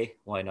PK.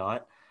 Why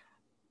not?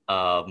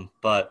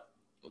 But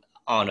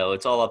I don't know.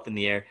 It's all up in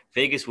the air.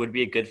 Vegas would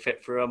be a good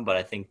fit for him, but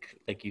I think,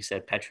 like you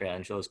said,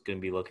 Pietrangelo is going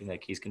to be looking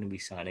like he's going to be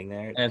signing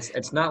there. And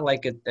it's not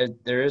like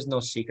there is no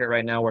secret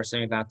right now where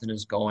Sammy Vatanen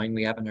is going.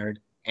 We haven't heard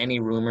any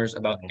rumors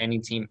about any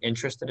team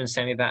interested in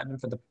Sammy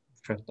Vatanen for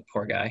the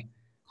poor guy.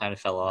 Kind of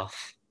fell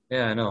off.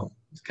 Yeah, I know.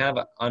 It's kind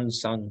of an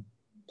unsung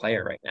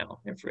player right now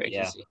in free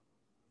agency. Yeah.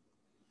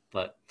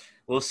 But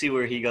we'll see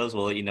where he goes.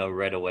 We'll let you know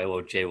right away.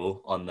 Well, Jay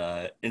will on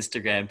the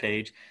Instagram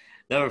page.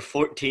 Number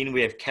 14,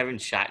 we have Kevin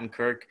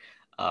Shattenkirk,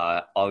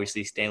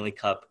 obviously Stanley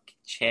Cup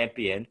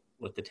champion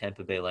with the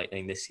Tampa Bay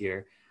Lightning this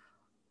year.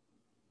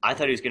 I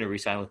thought he was going to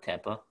re-sign with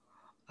Tampa.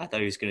 I thought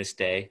he was going to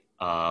stay.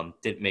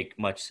 Didn't make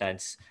much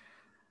sense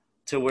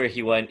to where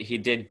he went. He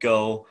did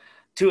go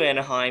to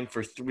Anaheim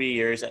for 3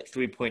 years at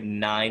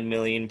 $3.9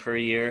 million per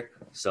year.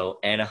 So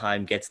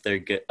Anaheim gets their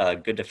good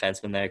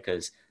defenseman there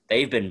because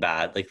they've been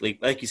bad.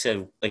 Like you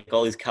said, like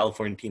all these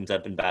California teams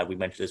have been bad. We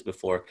mentioned this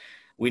before.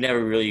 We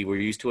never really were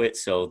used to it,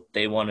 so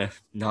they want to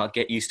not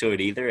get used to it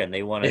either, and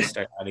they want to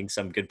start having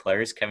some good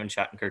players. Kevin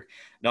Shattenkirk,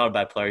 not a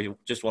bad player. He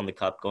just won the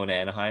Cup going to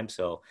Anaheim.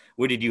 So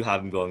where did you have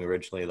him going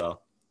originally, though?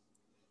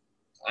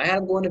 I had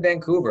him going to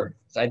Vancouver.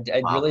 I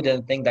really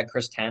didn't think that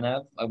Chris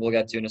Tanev, we'll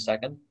get to in a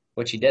second,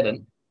 which he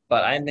didn't,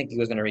 but I didn't think he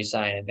was going to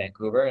re-sign in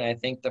Vancouver, and I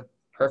think the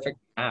perfect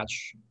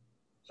match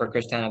for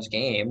Chris Tanev's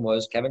game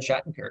was Kevin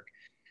Shattenkirk.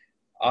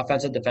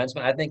 Offensive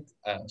defenseman, I think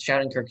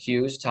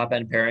Shattenkirk-Hughes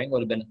top-end pairing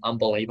would have been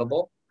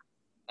unbelievable.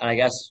 And I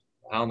guess,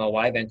 I don't know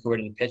why Vancouver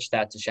didn't pitch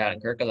that to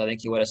Shattenkirk, because I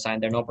think he would have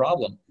signed there no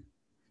problem.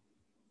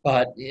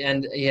 But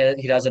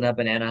he does end up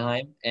in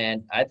Anaheim,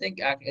 and I think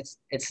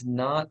it's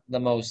not the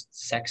most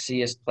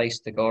sexiest place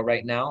to go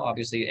right now.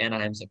 Obviously,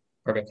 Anaheim's a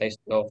perfect place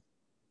to go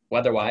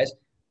weather-wise,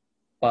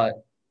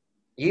 but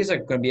he's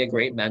going to be a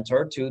great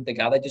mentor to the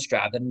guy that just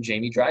drafted him,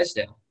 Jamie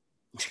Drysdale.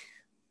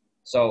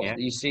 So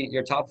You see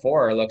your top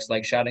four looks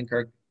like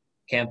Shattenkirk,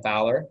 Cam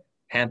Fowler,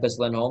 Hampus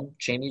Lindholm,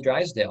 Jamie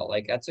Drysdale.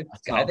 I think that's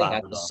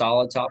a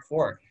solid top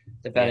four,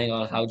 depending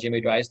on how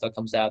Jamie Drysdale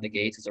comes out of the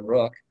gates as a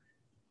rook.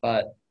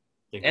 But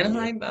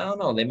Anaheim, I don't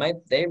know.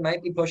 They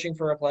might be pushing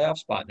for a playoff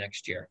spot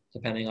next year,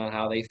 depending on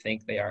how they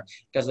think they are,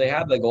 because they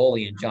have the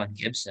goalie in John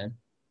Gibson,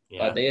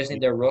 but they just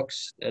need their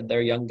rooks,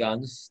 their young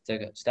guns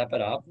to step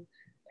it up,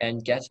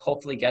 and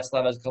hopefully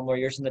Getzlaf has a couple more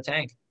years in the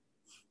tank.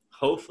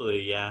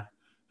 Hopefully, yeah.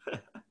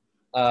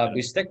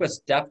 We stick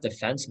with depth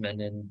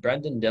defensemen, and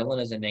Brendan Dillon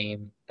is a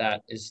name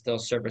that is still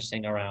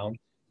surfacing around.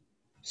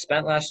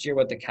 Spent last year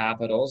with the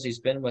Capitals. He's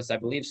been with, I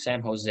believe,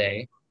 San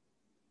Jose.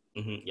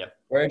 Mm-hmm, yep.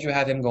 Where did you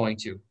have him going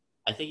to?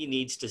 I think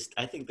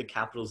I think the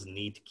Capitals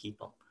need to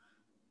keep him.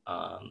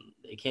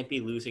 They can't be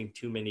losing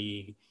too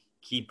many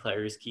key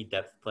players, key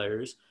depth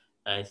players.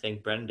 And I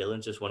think Brendan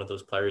Dillon's just one of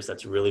those players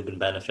that's really been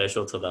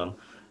beneficial to them.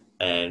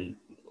 And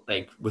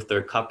with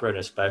their cup run,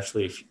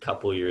 especially a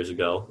couple years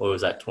ago, what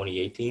was that,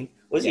 2018?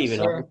 Was he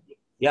even on?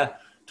 Yeah,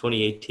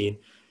 2018.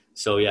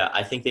 So, yeah,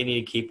 I think they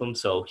need to keep him.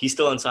 So he's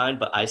still unsigned,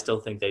 but I still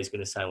think that he's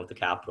going to sign with the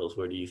Capitals.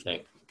 Where do you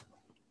think?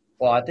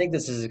 Well, I think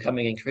this is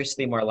becoming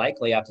increasingly more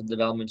likely after the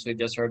developments we've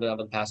just heard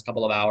over the past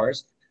couple of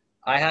hours.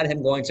 I had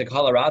him going to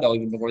Colorado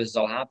even before this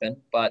all happened,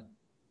 but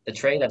the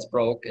trade that's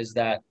broke is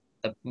that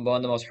one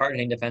of the most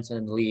hard-hitting defensemen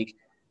in the league,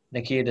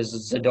 Nikita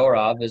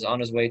Zadorov, is on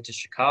his way to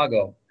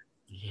Chicago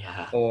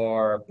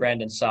for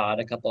Brandon Saad,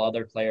 a couple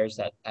other players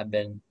that have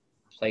been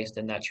placed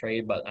in that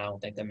trade, but I don't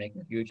think they're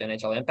making huge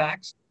NHL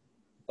impacts.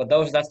 But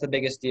that's the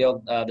biggest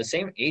deal. The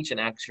same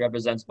agent actually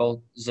represents both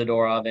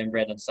Zadorov and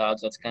Brandon Saad,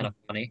 so it's kind of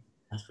funny.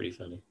 That's pretty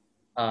funny.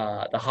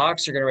 The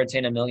Hawks are going to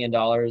retain $1 million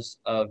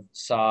of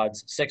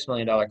Saad's $6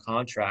 million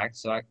contract,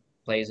 so that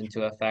plays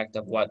into effect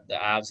of what the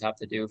Avs have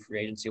to do free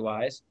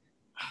agency-wise.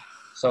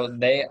 So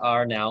they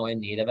are now in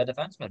need of a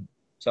defenseman.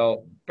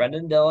 So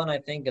Brendan Dillon, I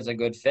think, is a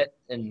good fit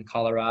in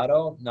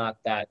Colorado. Not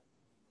that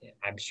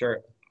I'm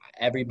sure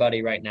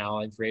everybody right now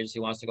in free agency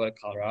wants to go to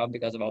Colorado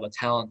because of all the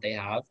talent they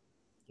have.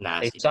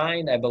 Nasty. They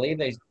signed, I believe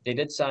they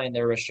did sign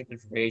their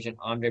restricted free agent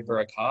Andre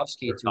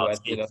Burakovsky to I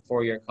believe a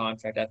 4-year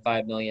contract at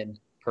 $5 million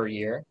per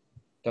year.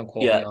 Don't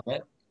quote me on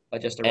it,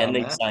 but just around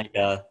that. And they signed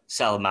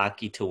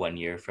Salamaki to 1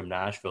 year from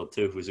Nashville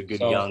too, who's a good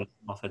young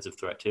offensive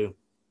threat too.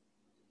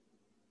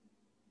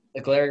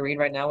 The Larry Reed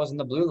right now is in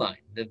the blue line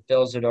that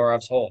fills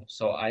Zadorov's hole.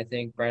 So I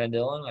think Brandon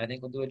Dillon,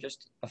 will do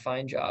just a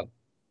fine job.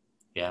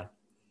 Yeah.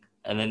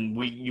 And then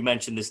you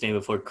mentioned this name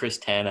before, Chris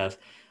Tanev,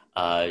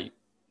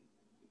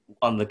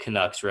 on the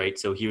Canucks, right?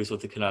 So he was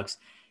with the Canucks,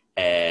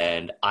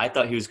 and I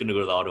thought he was going to go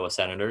to the Ottawa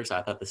Senators.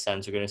 I thought the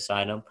Sens were going to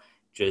sign him,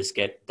 just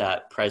get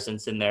that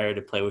presence in there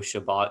to play with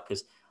Shabbat,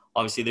 because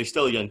obviously they're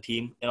still a young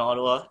team in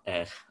Ottawa,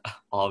 and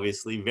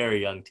obviously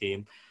very young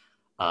team.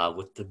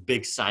 With the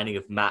big signing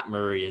of Matt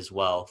Murray as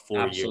well. 4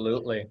 years.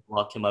 Absolutely.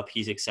 Lock him up.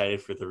 He's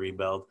excited for the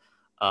rebuild.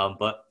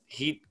 But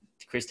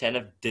Chris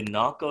Tanev did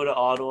not go to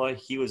Ottawa.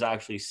 He was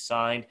actually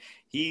signed.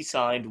 He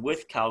signed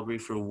with Calgary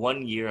for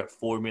 1 year at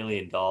 $4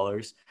 million.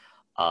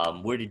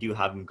 Where did you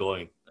have him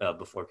going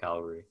before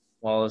Calgary?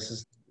 Well,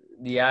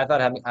 I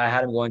thought I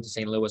had him going to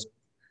St. Louis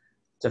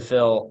to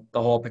fill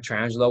the hole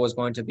Pietrangelo was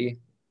going to be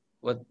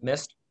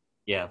missed.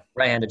 Yeah.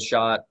 Right-handed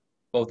shot.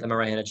 Both of them are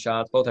right-handed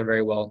shots. Both are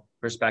very well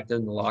respected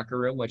in the locker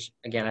room, which,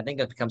 again, I think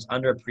it becomes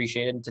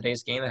underappreciated in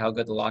today's game, how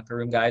good the locker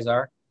room guys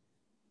are.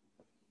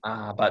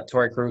 But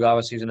Torrey Krug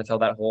obviously is going to fill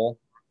that hole.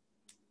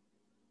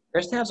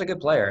 Chris Tapp's a good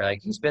player.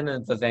 Like, he's been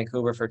in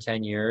Vancouver for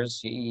 10 years.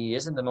 He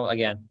isn't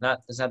doesn't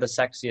have the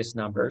sexiest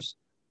numbers,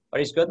 but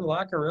he's good in the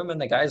locker room,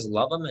 and the guys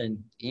love him, and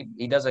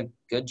he does a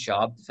good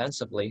job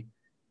defensively.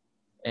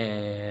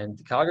 And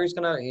Calgary's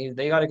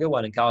they got a good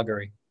one in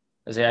Calgary.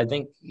 I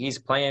think he's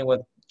playing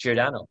with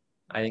Giordano.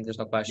 I think there's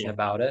no question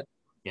about it.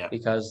 Yeah.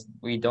 Because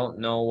we don't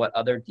know what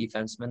other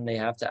defensemen they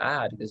have to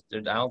add. Because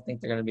I don't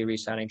think they're going to be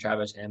re-signing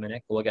Travis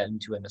Hamonic. We'll get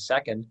into it in a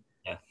second.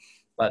 Yeah.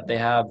 But they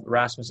have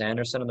Rasmus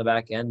Andersson on the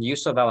back end.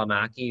 Yusuf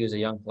Alamaki, who's a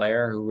young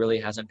player who really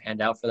hasn't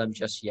panned out for them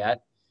just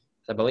yet.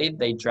 I believe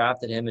they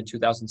drafted him in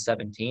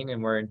 2017,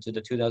 and we're into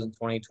the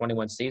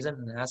 2020-21 season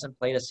and hasn't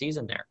played a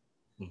season there.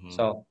 Mm-hmm.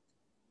 So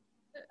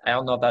I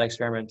don't know if that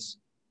experiment's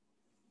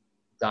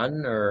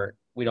done or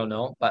we don't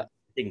know. But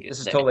this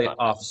is totally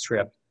off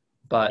script.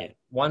 But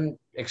one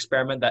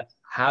experiment that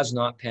has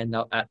not panned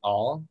out at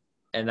all,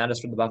 and that is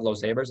for the Buffalo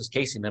Sabres, is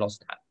Casey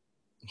Middlestat.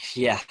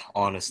 Yeah,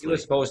 honestly. He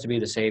was supposed to be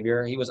the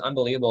savior. He was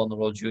unbelievable in the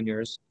World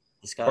Juniors.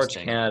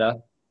 Disgusting. For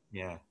Canada.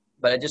 Yeah.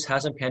 But it just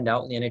hasn't panned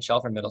out in the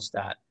NHL for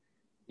Middlestat.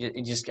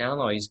 He just, I don't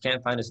know, he just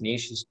can't find his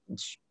niche.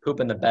 He's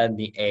pooping the bed in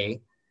the A.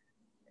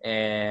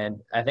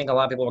 And I think a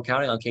lot of people were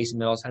counting on Casey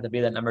Middlestat to be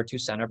that number 2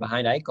 center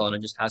behind Eichel, and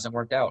it just hasn't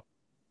worked out.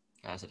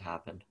 Hasn't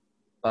happened.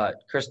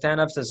 But Chris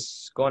Tanev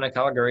is going to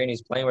Calgary, and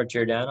he's playing with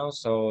Giordano.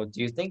 So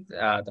do you think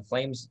the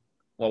Flames,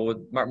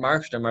 with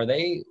Markstrom, are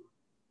they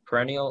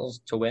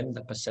perennials to win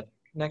the Pacific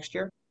next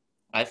year?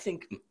 I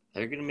think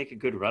they're going to make a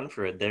good run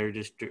for it. They're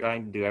just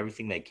trying to do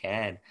everything they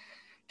can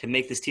to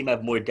make this team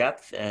have more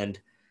depth. And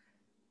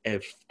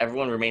if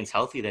everyone remains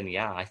healthy, then,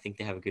 I think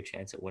they have a good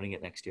chance at winning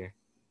it next year.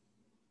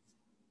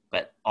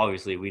 But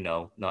obviously, we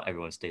know not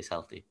everyone stays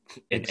healthy.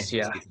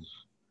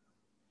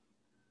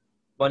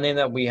 One name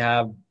that we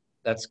have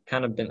that's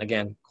kind of been,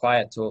 again,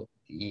 quiet to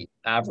the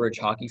average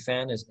hockey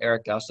fan is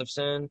Erik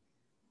Gustafsson,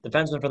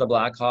 defenseman for the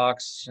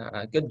Blackhawks,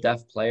 a good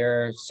depth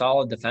player,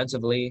 solid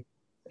defensively.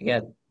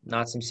 Again,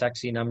 not some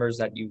sexy numbers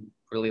that you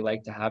really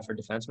like to have for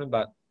defensemen,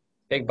 but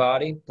big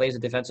body, plays the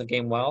defensive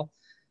game well.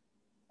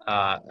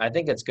 I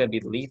think it's going to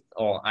be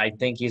lethal. I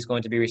think he's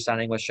going to be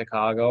re-signing with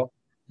Chicago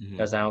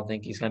because I don't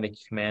think he's going to be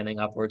commanding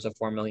upwards of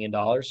 $4 million.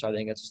 So I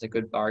think it's just a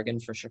good bargain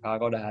for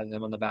Chicago to have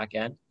him on the back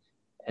end.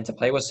 And to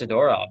play with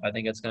Sidorov, I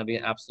think it's going to be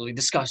an absolutely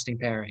disgusting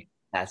pairing.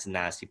 That's a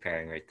nasty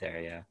pairing right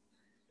there, yeah.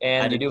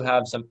 And you do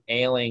have some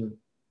ailing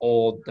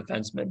old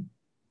defensemen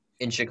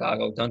in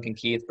Chicago. Duncan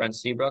Keith, Brent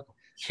Seabrook.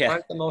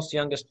 Aren't the most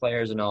youngest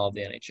players in all of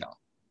the NHL.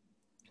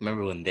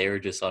 Remember when they were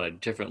just on a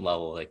different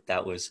level? Like,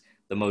 that was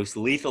the most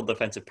lethal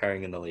defensive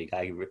pairing in the league.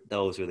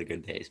 Those were the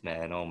good days,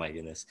 man. Oh, my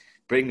goodness.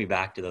 Bring me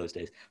back to those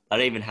days. I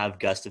didn't even have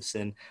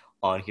Gustafsson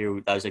on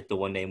here. That was like the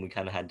one name we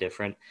kind of had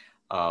different.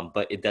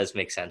 But it does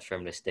make sense for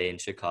him to stay in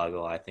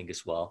Chicago, I think,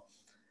 as well.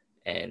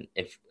 And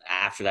if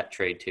after that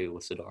trade, too,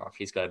 with Zadorov,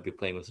 he's got to be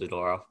playing with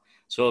Zadorov.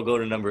 So I'll go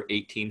to number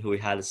 18, who we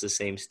had is the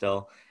same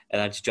still, and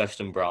that's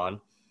Justin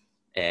Braun.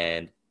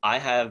 And I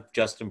have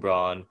Justin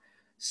Braun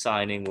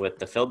signing with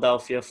the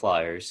Philadelphia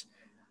Flyers,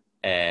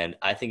 and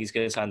I think he's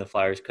going to sign the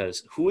Flyers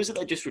because who is it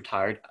that just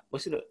retired?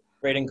 Was it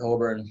Braden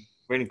Coburn?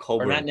 Braden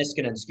Coburn. Or Matt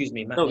Niskanen, excuse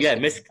me.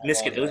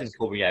 Niskanen. It wasn't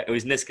Coburn. Yeah, it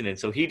was Niskanen.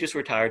 So he just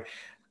retired.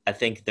 I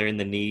think they're in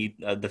the need.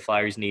 The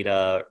Flyers need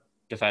a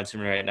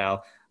defenseman right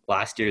now.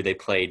 Last year they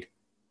played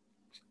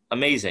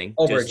amazing.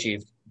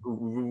 Overachieved.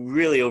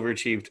 Really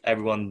overachieved.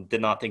 Everyone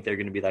did not think they were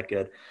going to be that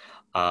good.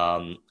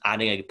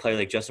 Adding a player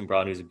like Justin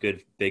Braun, who's a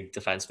good big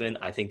defenseman,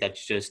 I think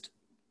that's just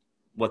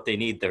what they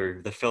need.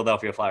 They're the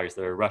Philadelphia Flyers.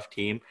 They're a rough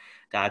team.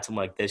 To add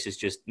someone like this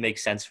just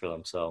makes sense for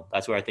them. So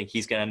that's where I think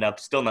he's going to end up.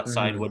 Still not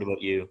signed. What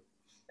about you?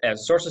 Yeah,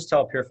 sources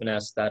tell Pure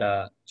Finesse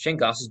that Shane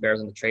Gostisbehere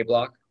is on the trade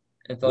block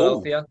in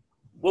Philadelphia.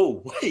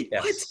 Whoa, wait,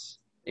 yes. What?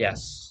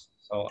 Yes.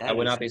 So I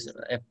would not be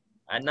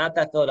 – not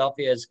that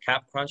Philadelphia is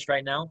cap crunched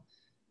right now,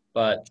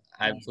 but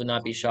I would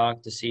not be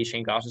shocked to see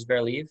Shane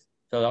Gostisbehere leave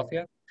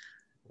Philadelphia.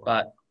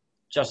 But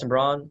Justin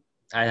Braun,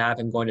 I have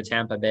him going to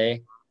Tampa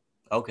Bay.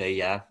 Okay,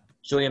 yeah.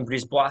 Julien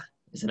Brisebois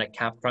is in a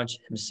cap crunch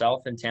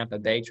himself in Tampa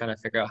Bay, trying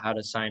to figure out how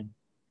to sign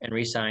and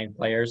re-sign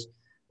players.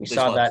 We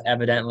saw that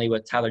evidently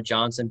with Tyler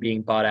Johnson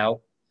being bought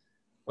out,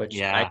 which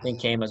I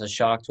think came as a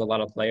shock to a lot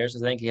of players. I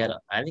think he had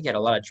a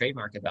lot of trade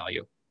market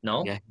value.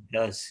 No? Yeah, he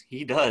does.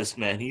 He does,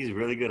 man. He's a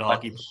really good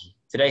hockey player.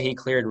 Today he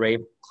cleared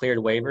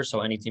waivers,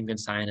 so any team can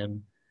sign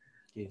him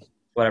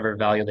whatever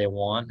value they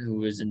want,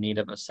 who is in need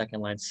of a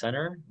second-line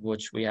center,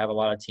 which we have a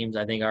lot of teams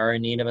I think are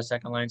in need of a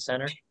second-line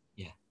center.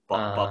 Yeah,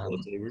 Buffalo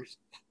Sabres.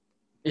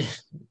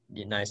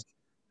 Yeah, nice.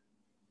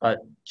 But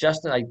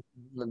Justin,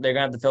 they're going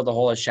to have to fill the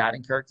hole of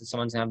Shattenkirk.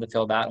 Someone's going to have to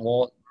fill that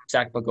hole.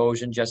 Zach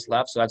Bogosian just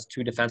left, so that's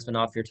 2 defensemen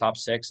off your top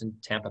 6 in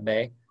Tampa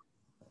Bay.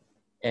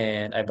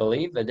 And I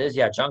believe it is,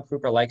 John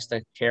Cooper likes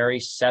to carry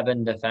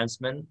 7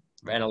 defensemen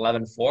and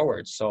 11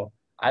 forwards. So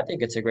I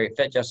think it's a great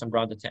fit, Justin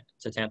Braun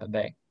to Tampa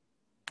Bay.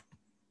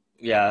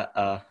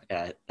 Yeah,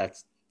 that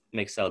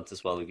makes sense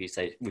as well. We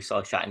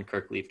saw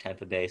Shattenkirk leave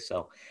Tampa Bay,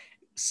 so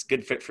it's a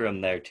good fit for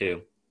him there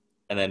too.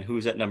 And then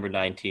who's at number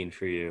 19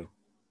 for you?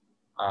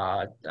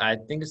 I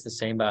think it's the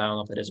same, but I don't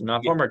know if it is.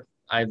 Not Yeah, former.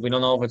 We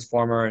don't know if it's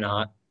former or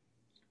not.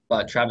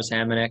 But Travis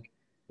Hamonic,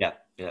 yeah,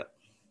 yeah.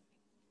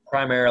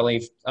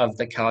 primarily of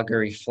the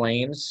Calgary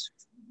Flames,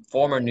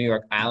 former New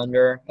York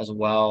Islander as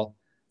well.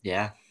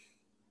 Yeah.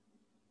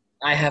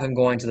 I have him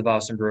going to the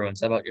Boston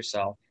Bruins. How about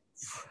yourself?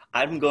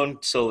 I'm going,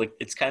 so like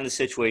it's kind of the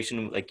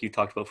situation like you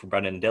talked about for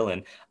Brendan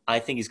Dillon. I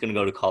think he's going to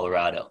go to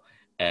Colorado.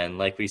 And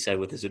like we said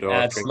with the Zadorov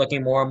That's trade,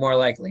 looking more and more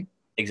likely.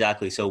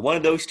 exactly. So one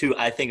of those two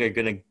I think are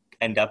going to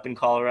end up in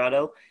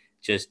Colorado.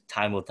 Just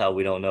time will tell.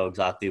 We don't know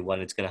exactly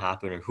when it's going to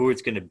happen or who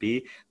it's going to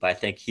be, but I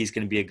think he's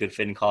going to be a good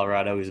fit in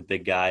Colorado. He's a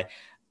big guy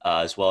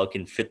as well.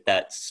 Can fit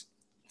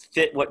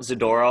what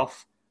Zadorov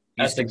used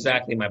That's to be.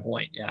 exactly my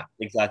point. Yeah.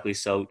 Exactly.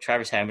 So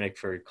Travis Hamonic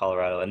for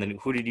Colorado. And then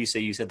who did you say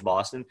you said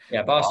Boston?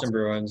 Yeah, Boston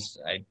Bruins.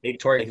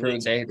 Torrey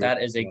Krug, that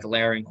is a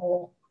glaring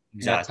hole in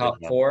that Exactly. top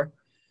four.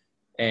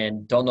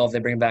 And don't know if they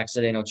bring back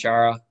Zdeno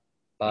Chara.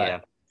 But Yeah.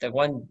 the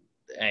one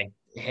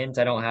hint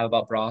I don't have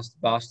about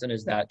Boston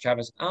is that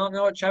Travis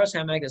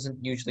Hamonic isn't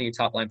usually a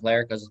top line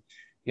player because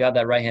you have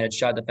that right-handed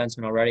shot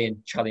defenseman already in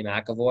Charlie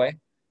McAvoy.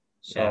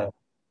 So, Yeah.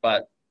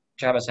 but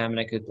Travis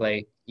Hamonic could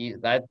play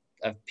that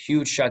a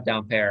huge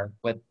shutdown pair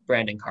with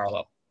Brandon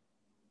Carlo.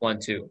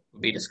 1-2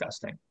 would be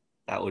disgusting.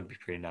 That would be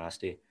pretty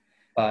nasty.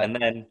 But And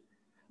then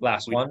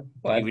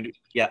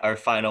our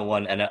final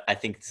one, and I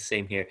think it's the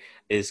same here,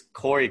 is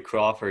Corey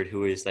Crawford,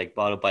 who is like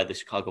bought up by the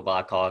Chicago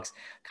Blackhawks,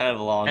 kind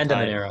of a long end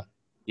time. of an era.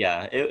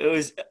 Yeah,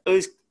 it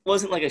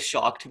wasn't like a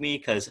shock to me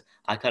because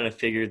I kind of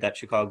figured that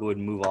Chicago would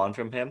move on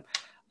from him,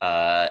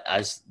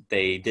 as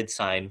they did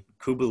sign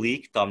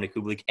Dominic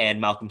Kubalik, and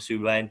Malcolm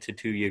Subban to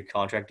 2-year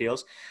contract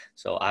deals.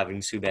 So having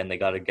Subban, they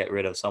got to get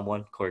rid of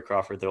someone. Corey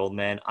Crawford, their old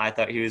man. I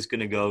thought he was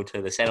going to go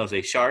to the San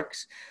Jose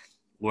Sharks,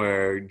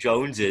 where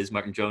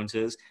Martin Jones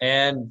is.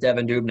 And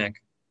Devin Dubnyk.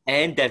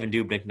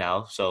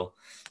 Now. So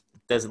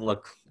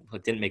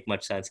it didn't make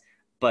much sense.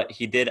 But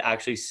he did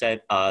actually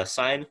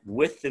sign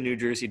with the New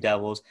Jersey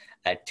Devils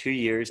at 2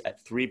 years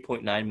at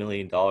 $3.9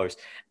 million.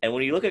 And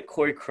when you look at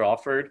Corey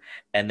Crawford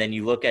and then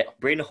you look at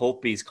Braden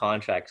Holtby's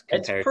contract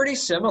compared, it's pretty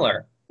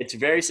similar. It's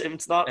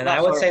not. And I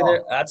would say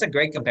that's a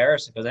great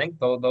comparison because I think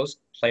those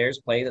players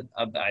play.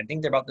 I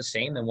think they're about the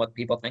same in what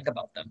people think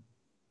about them.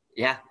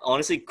 Yeah,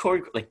 honestly,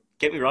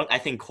 get me wrong, I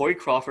think Corey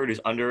Crawford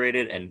is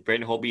underrated and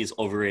Braden Holtby is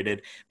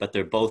overrated, but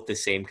they're both the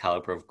same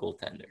caliber of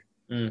goaltender.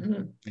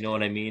 Mm-hmm. You know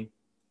what I mean?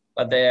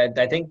 But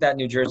I think that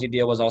New Jersey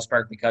deal was all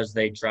sparked because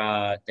they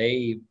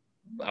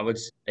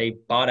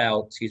bought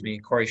out,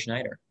 Corey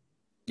Schneider.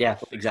 Yeah,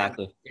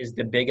 exactly. Is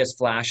the biggest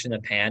flash in the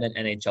pan in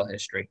NHL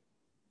history.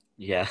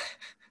 Yeah.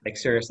 Like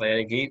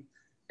seriously,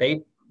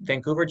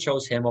 Vancouver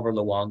chose him over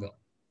Luongo.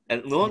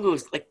 And Luongo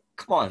was like,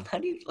 come on, how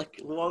do you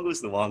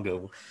Luongo's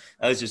Luongo?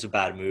 That was just a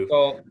bad move.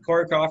 So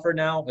Corey Crawford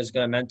now is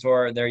going to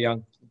mentor their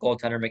young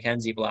goaltender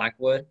Mackenzie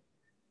Blackwood,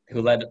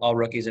 who led all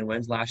rookies in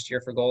wins last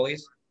year for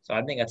goalies. So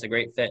I think that's a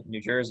great fit in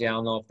New Jersey. I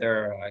don't know if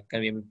they're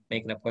going to be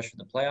making a push for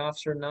the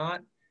playoffs or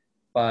not.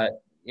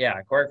 But, yeah,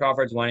 Corey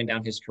Crawford's winding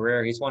down his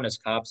career. He's won his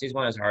cups. He's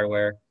won his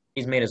hardware.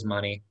 He's made his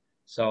money.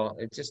 So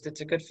it's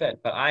a good fit.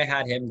 But I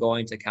had him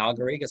going to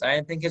Calgary because I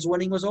didn't think his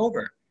winning was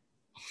over.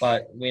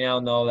 But we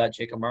now know that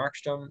Jacob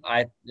Markstrom,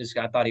 I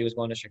thought he was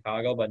going to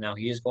Chicago, but now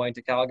he is going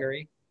to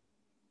Calgary.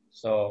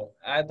 So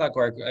I thought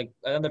Corey,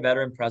 another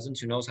veteran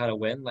presence who knows how to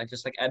win,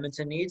 just like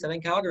Edmonton needs. I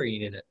think Calgary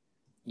needed it.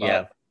 But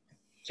yeah.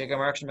 Jacob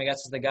Markstrom, I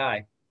guess, is the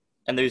guy.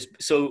 And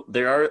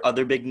there are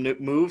other big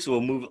moves.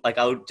 We'll move,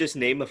 I'll just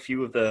name a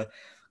few of the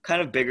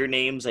kind of bigger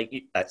names,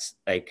 that's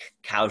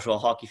casual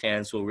hockey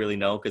fans will really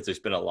know because there's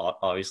been a lot,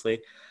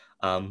 obviously.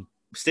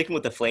 Sticking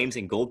with the Flames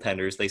and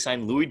goaltenders, they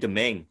signed Louis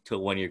Domingue to a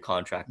 1-year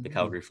contract, the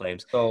Calgary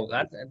Flames. So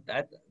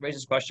that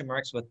raises question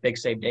marks with Big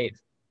Save Dave.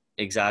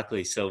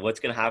 Exactly. So what's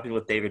going to happen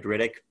with David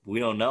Riddick? We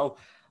don't know.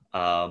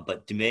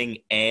 But Domingue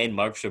and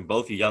Markstrom,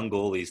 both young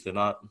goalies. They're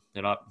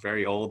not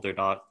very old.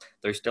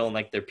 They're still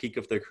in their peak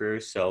of their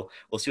careers. So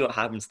we'll see what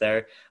happens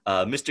there.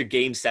 Mr.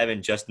 Game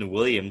 7, Justin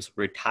Williams,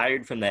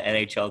 retired from the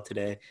NHL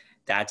today.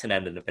 That's an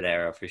end of an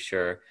era for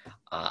sure.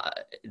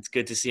 It's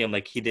good to see him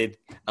he did.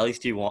 At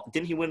least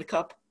didn't he win a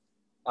cup?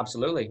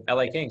 Absolutely.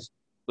 LA Kings.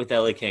 With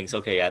LA Kings.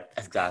 Okay, yeah,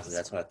 exactly.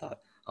 That's what I thought.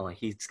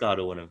 He's got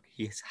to win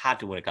He's had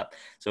to win a cup.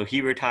 So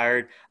he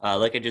retired.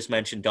 Like I just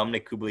mentioned,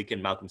 Dominic Kubalik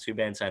and Malcolm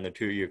Subban signed their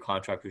 2-year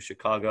contract with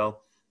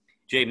Chicago.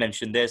 Jay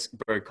mentioned this.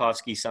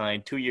 Burakovsky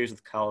signed 2 years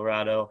with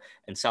Colorado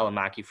and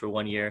Salamaki for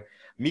 1 year.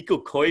 Mikko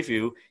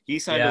Koivu, he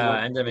signed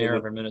end of era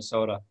for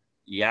Minnesota.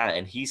 Yeah,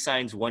 and he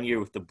signs 1 year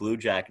with the Blue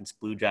Jackets.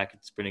 Blue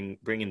Jackets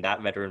bringing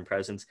that veteran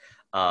presence.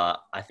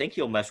 I think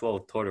he'll mesh well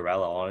with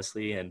Tortorella,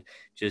 honestly, and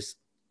just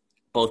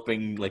both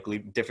bring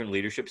different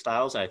leadership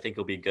styles. I think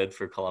it'll be good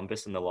for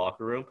Columbus in the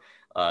locker room.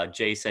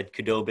 Jay said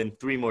Khudobin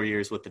 3 more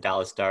years with the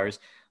Dallas Stars.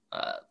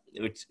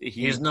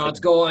 He's not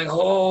going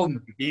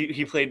home.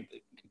 He played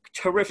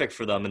terrific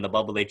for them in the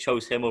bubble. They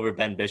chose him over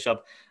Ben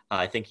Bishop.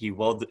 I think he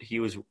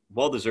was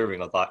well deserving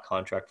of that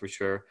contract for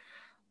sure.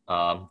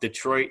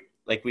 Detroit,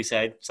 like we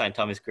said, signed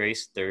Thomas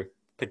Grace, their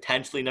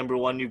potentially number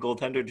one new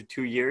goaltender to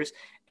 2 years,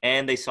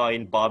 and they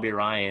signed Bobby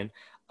Ryan,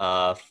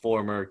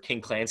 former King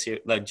Clancy,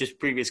 just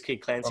previous King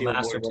Clancy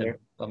Award winner.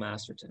 Bill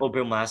Masterton. Oh,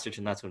 Bill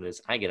Masterton, that's what it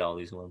is. I get all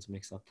these ones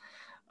mixed up.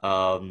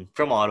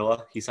 From Ottawa,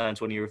 he signs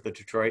 1 year with the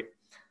Detroit.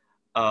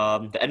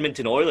 The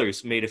Edmonton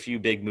Oilers made a few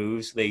big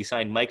moves. They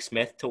signed Mike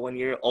Smith to 1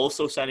 year.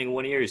 Also signing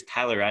 1 year is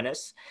Tyler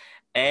Ennis.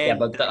 And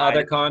but the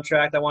other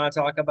contract I want to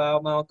talk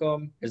about,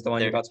 Malcolm, is the one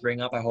you're about to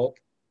bring up, I hope.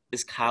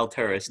 Is Kyle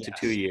Turris to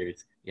 2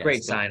 years. Yes.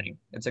 Great signing.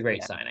 It's a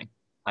great signing.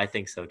 I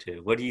think so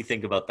too. What do you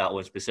think about that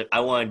one specific?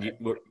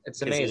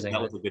 It's amazing.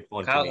 That was a good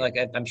one. Kyle,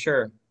 I'm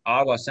sure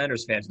Ottawa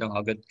Senators fans know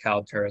how good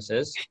Kyle Turris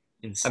is.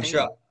 Insane. I'm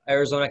sure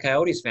Arizona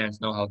Coyotes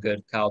fans know how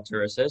good Kyle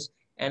Turris is.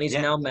 And he's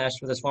now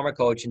meshed with his former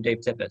coach and Dave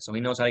Tippett, so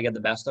he knows how to get the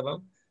best of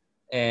him.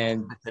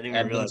 And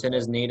Edmonton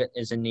is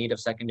in need of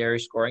secondary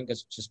scoring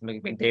because just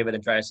McDavid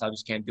and Draisaitl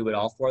just can't do it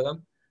all for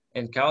them.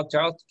 And Kyle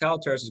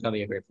Turris is going to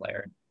be a great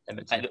player in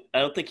Edmonton. I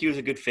don't think he was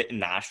a good fit in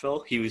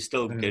Nashville. He was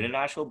still good in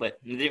Nashville, but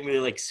it didn't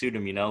really suit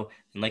him, And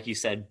like you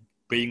said,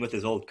 being with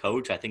his old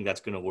coach, I think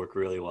that's going to work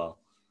really well.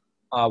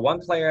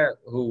 One player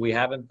who we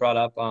haven't brought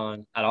up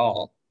on at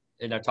all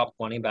in our top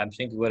 20, but I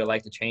think we would have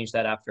liked to change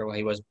that after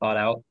he was bought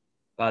out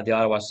by the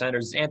Ottawa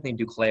Senators, is Anthony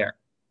Duclair.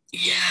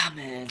 Yeah,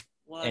 man.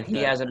 And he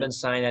hasn't been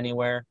signed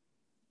anywhere.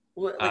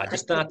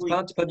 Just not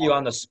to put you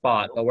on the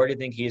spot, but where do you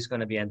think he's going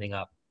to be ending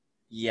up?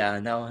 Yeah,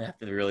 now I have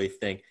to really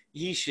think.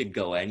 He should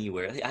go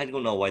anywhere. I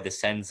don't know why the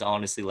Sens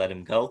honestly let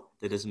him go.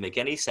 That doesn't make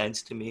any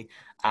sense to me.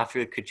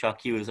 After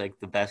Tkachuk, he was the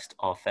best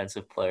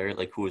offensive player,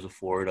 who was a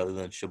forward other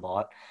than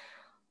Shabbat.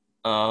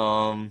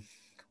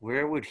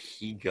 Where would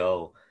he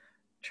go?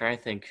 Try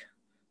to think.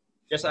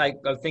 I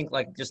think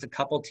just a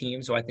couple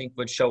teams who I think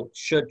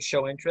should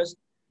show interest.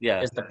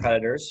 Yeah, is the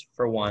Predators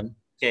for one.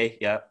 Okay,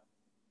 yeah.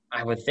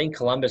 I would think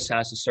Columbus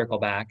has to circle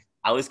back.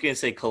 I was gonna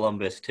say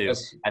Columbus too.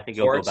 I think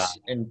he'll go back.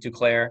 And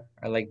Duclair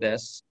are like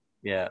this.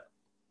 Yeah.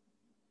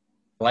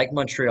 I like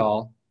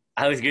Montreal.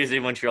 I was gonna say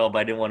Montreal, but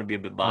I didn't want to be a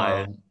bit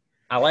biased.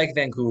 I like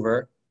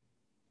Vancouver.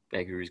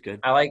 Vancouver's good.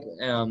 I like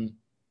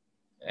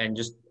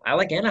I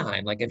like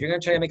Anaheim. If you're gonna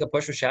try to make a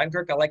push with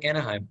Shattenkirk, I like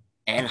Anaheim.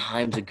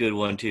 Anaheim's a good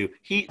one too.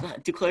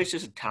 Duclair's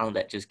just a talent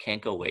that just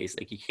can't go waste.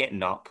 He can't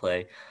not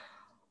play.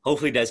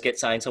 Hopefully he does get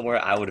signed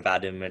somewhere. I would have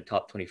added him in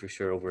top 20 for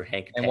sure over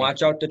Hank. And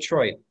watch out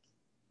Detroit.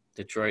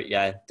 Detroit.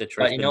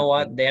 But you know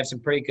what? They have some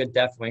pretty good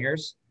depth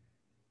wingers.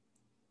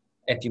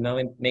 If you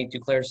make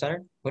Duclair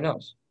center, who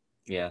knows?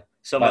 Yeah.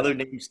 Other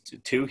names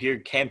too here.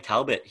 Cam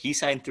Talbot. He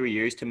signed 3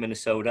 years to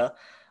Minnesota.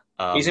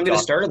 He's going to be the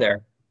starter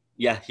there.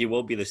 Yeah, he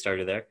will be the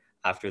starter there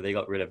after they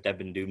got rid of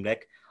Devin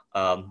Dubnyk.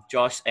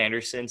 Josh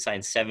Anderson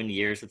signed 7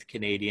 years with the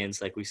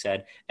Canadians, like we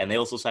said. And they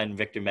also signed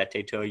Victor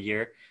Mete to a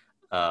year.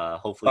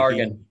 Hopefully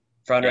bargain.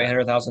 For under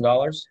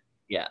 $800,000?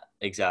 Yeah,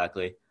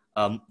 exactly.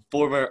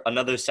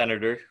 Another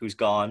senator who's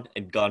gone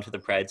to the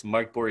Preds,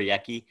 Mark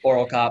Borowiecki.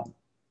 Oral Cop.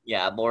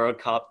 Yeah, Moro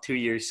Cop, 2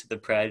 years to the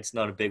Preds.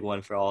 Not a big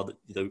one for all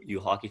you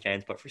hockey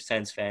fans, but for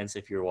Sens fans,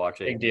 if you're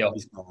watching, big deal.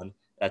 He's gone.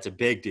 That's a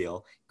big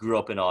deal. Grew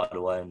up in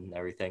Ottawa and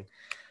everything.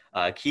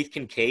 Keith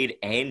Kincaid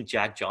and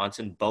Jack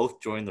Johnson both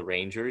joined the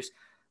Rangers.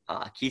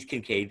 Keith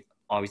Kincaid,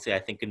 obviously, I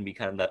think, can be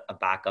kind of a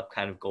backup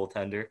kind of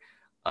goaltender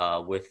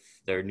with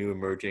their new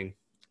emerging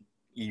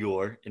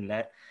Igor in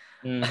that.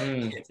 Mm-hmm.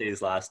 I can't say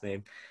his last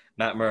name.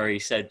 Matt Murray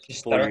said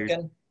 4 years.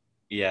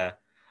 Yeah.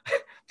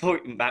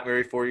 Matt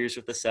Murray, 4 years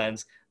with the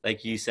Sens.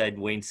 Like you said,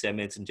 Wayne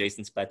Simmons and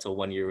Jason Spezza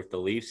 1 year with the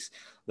Leafs.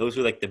 Those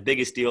were the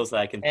biggest deals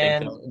that I can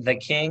think of. And the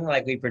King,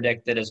 like we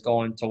predicted, is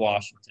going to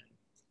Washington.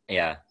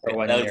 Yeah. That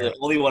was the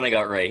only one I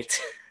got right.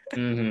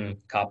 Mm-hmm.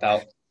 Cop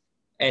out.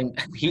 And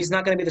he's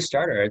not going to be the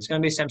starter. It's going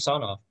to be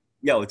Samsonov.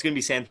 Yo, it's going to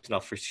be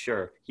Samsonov for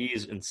sure. He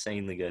is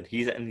insanely good.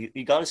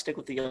 You got to stick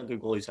with the younger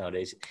goalies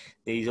nowadays.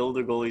 These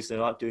older goalies, they're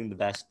not doing the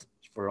best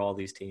for all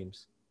these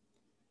teams.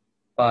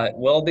 But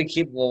we're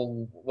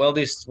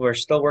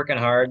still working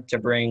hard to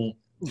bring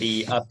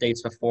the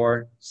updates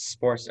before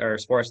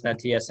Sportsnet,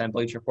 TSN,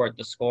 Bleacher Report,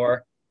 The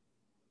Score.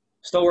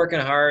 Still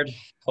working hard.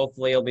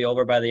 Hopefully it'll be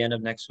over by the end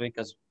of next week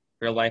because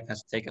real life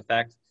has to take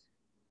effect.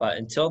 But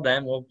until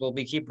then, we'll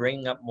keep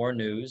bringing up more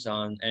news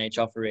on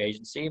NHL free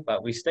agency.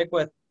 But we stick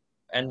with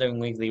ending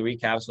weekly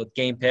recaps with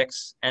game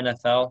picks,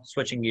 NFL,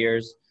 switching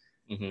gears.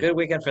 Mm-hmm. Good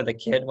weekend for the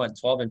kid. Went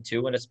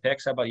 12-2 in his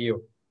picks. How about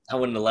you? I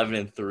went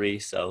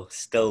 11-3, so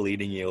still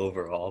leading you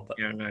overall. But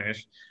yeah,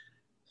 nice.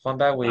 Fun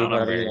bad week,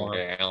 whatever you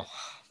want.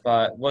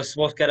 But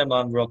we'll get him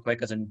on real quick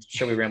because I'm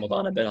sure we rambled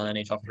on a bit on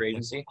NHL free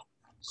agency.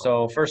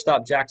 So first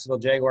up, Jacksonville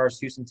Jaguars,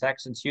 Houston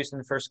Texans.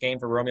 Houston, first game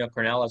for Romeo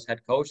Crennel as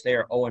head coach. They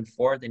are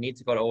 0-4. They need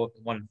to go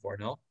to 1-4,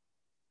 no?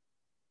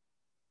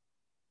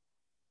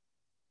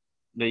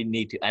 They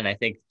need to, and I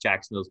think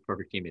Jacksonville's the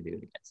perfect team to do it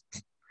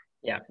against.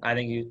 Yeah, I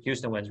think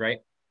Houston wins, right?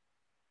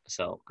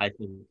 So I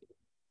think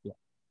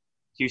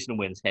Houston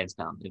wins hands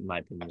down, in my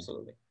opinion.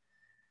 Absolutely.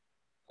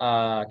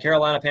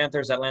 Carolina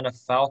Panthers, Atlanta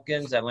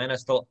Falcons. Atlanta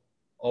still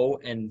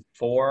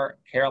 0-4.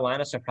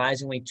 Carolina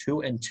surprisingly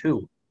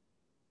 2-2.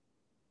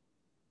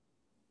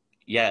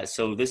 Yeah,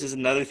 so this is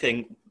another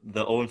thing.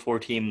 the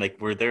 0-4 team, like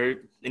where they're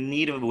in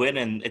need of a win,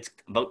 and it's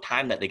about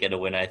time that they get a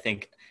win. I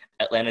think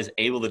Atlanta's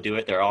able to do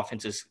it. Their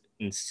offense is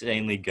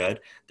insanely good.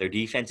 Their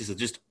defense is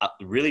just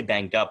really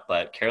banged up,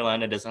 but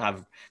Carolina doesn't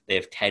have. They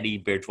have Teddy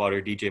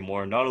Bridgewater, DJ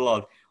Moore, not a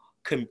lot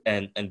of,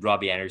 and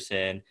Robbie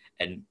Anderson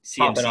and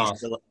Popping CMC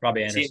off.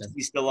 Robbie Anderson.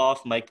 CMC still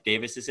off. Mike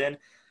Davis is in.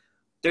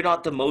 They're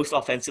not the most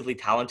offensively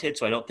talented,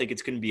 so I don't think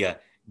it's going to be a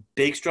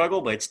big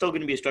struggle, but it's still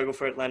going to be a struggle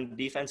for Atlanta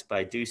defense. But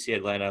I do see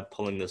Atlanta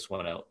pulling this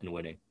one out and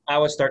winning. I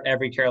would start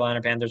every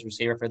Carolina Panthers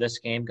receiver for this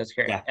game because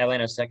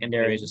Atlanta's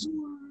secondary is just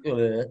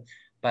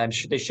but I'm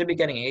sure they should be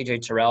getting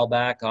AJ Terrell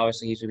back.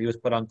 Obviously, he was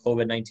put on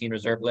COVID-19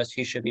 reserve list.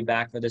 He should be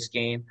back for this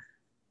game.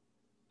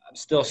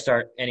 Still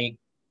start any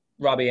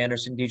Robbie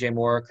Anderson, DJ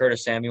Moore,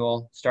 Curtis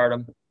Samuel. Start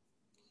them.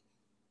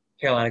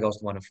 Carolina goes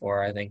to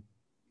 1-4, I think.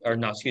 Or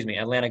no, excuse me.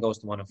 Atlanta goes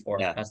to 1-4.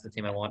 Yeah. That's the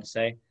team I want to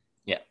say.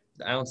 Yeah.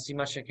 I don't see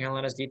much of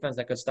Carolina's defense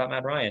that could stop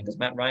Matt Ryan because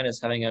Matt Ryan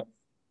is having a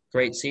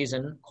great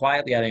season,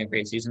 quietly having a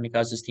great season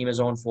because his team is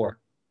 0-4.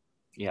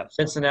 Yeah.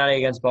 Cincinnati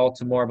against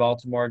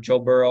Baltimore. Joe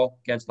Burrow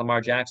against Lamar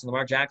Jackson.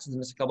 Lamar Jackson's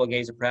missed a couple of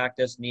days of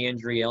practice, knee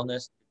injury,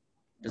 illness.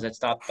 Does that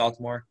stop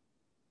Baltimore?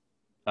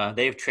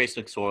 They have Trace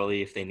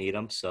McSorley if they need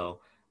him,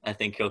 so I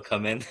think he'll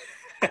come in.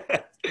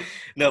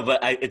 No, but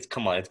it's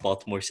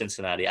Baltimore,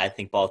 Cincinnati. I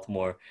think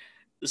Baltimore.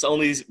 This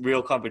only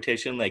real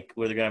competition, like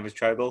where they're gonna have a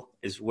struggle,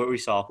 is what we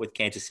saw with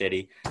Kansas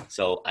City.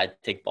 So I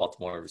take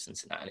Baltimore over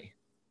Cincinnati.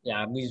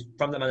 Yeah,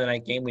 from the Monday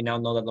night game, we now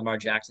know that Lamar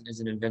Jackson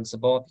isn't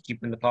invincible. If you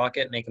keep him in the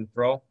pocket, make him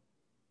throw,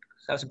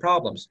 have some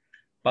problems.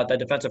 But the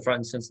defensive front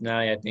in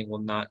Cincinnati, I think, will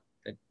not.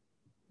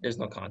 There's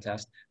no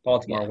contest.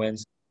 Baltimore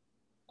wins.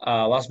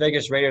 Las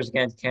Vegas Raiders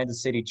against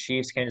Kansas City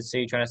Chiefs. Kansas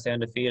City trying to stay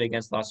undefeated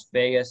against Las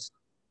Vegas.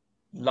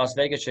 Las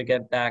Vegas should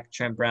get back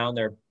Trent Brown,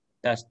 their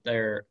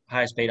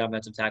highest paid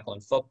offensive tackle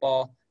in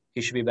football.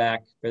 He should be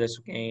back for this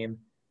game.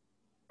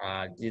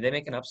 Do they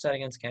make an upset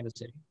against Kansas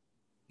City?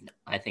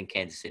 I think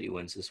Kansas City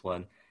wins this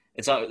one.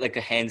 It's not like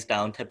a hands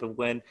down type of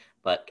win,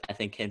 but I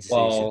think Kansas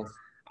City should.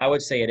 I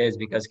would say it is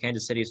because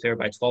Kansas City is favored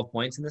by 12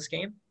 points in this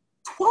game.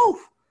 12?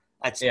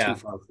 That's too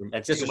far from me.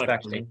 That's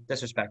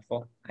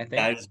disrespectful, I think.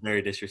 That is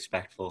very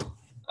disrespectful.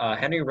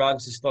 Henry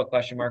Ruggs is still a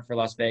question mark for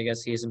Las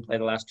Vegas. He hasn't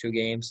played the last 2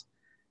 games.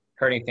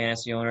 Hurting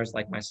fantasy owners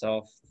like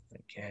myself.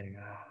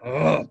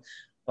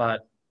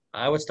 But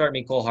I would start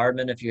Mecole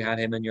Hardman if you had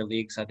him in your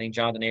leagues. I think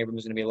Jonathan Abrams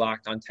is going to be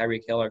locked on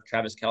Tyreek Hill or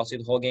Travis Kelce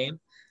the whole game.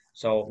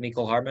 So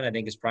Mecole Hardman, I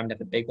think, is primed to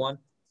have a big one.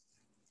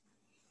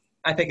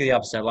 I think the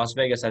upset. Las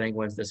Vegas, I think,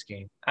 wins this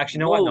game. Actually,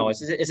 you know what? No,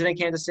 is it in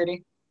Kansas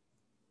City?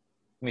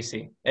 Let me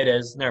see. It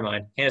is. Never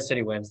mind. Kansas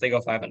City wins. They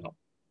go 5-0.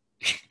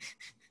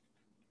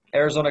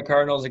 Arizona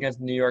Cardinals against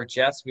the New York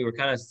Jets. We were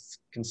kind of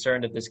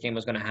concerned if this game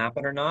was going to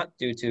happen or not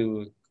due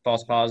to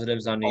false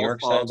positives on New York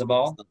side of the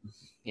ball.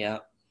 Yeah.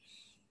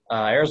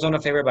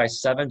 Arizona favored by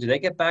 7. Do they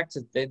get back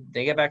to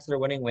their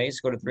winning ways,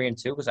 go to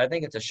 3-2? Because I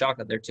think it's a shock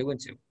that they're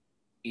 2-2.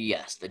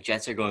 Yes, the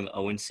Jets are going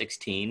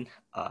 0-16.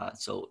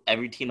 So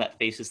every team that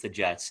faces the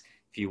Jets,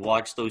 if you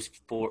watch those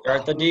 4,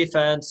 Start the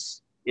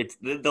defense. It's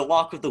the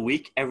lock of the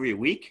week every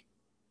week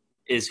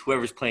is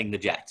whoever's playing the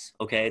Jets.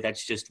 Okay,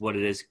 that's just what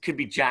it is. Could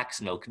be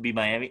Jacksonville, could be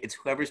Miami. It's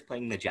whoever's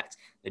playing the Jets.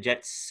 The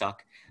Jets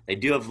suck. They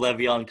do have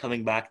Le'Veon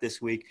coming back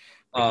this week.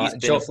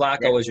 Joe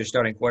Flacco is your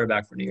starting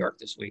quarterback for New York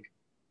this week.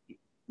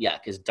 Yeah,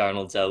 because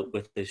Darnold's out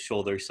with his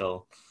shoulder,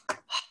 so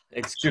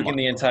it's juking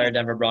the entire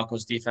Denver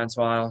Broncos defense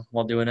while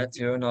doing it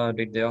too. Not a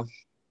big deal.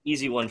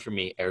 Easy one for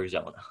me,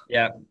 Arizona.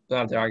 Yeah, don't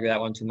have to argue that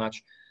one too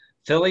much.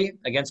 Philly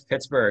against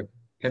Pittsburgh.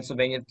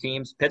 Pennsylvania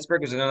teams.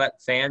 Pittsburgh is going to let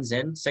fans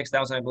in.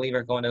 6,000, I believe,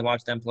 are going to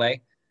watch them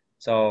play.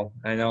 So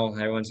I know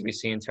everyone's going to be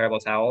seeing terrible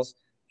towels.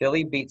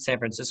 Philly beat San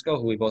Francisco,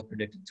 who we both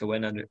predicted to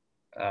win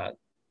to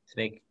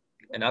make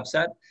an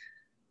upset.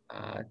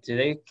 Do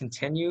they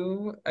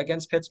continue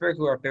against Pittsburgh,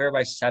 who are favored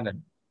by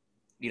 7?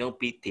 You don't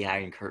beat the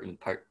Iron Curtain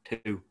Part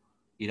 2.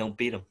 You don't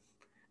beat them.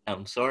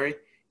 I'm sorry.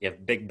 You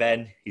have Big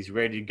Ben. He's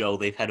ready to go.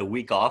 They've had a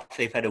week off.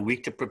 They've had a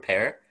week to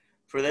prepare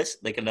for this,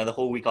 like another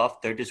whole week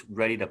off. They're just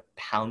ready to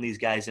pound these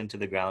guys into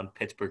the ground.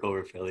 Pittsburgh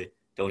over Philly.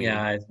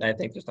 I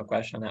think there's no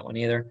question on that one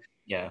either.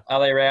 Yeah.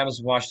 LA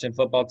Rams, Washington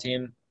football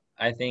team.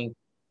 I think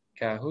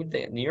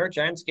New York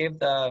Giants gave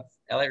the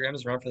LA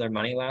Rams a run for their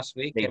money last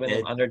week, giving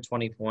them under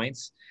 20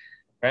 points.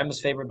 Rams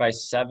favored by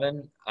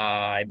 7.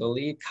 I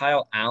believe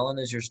Kyle Allen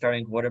is your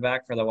starting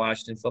quarterback for the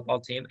Washington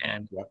football team.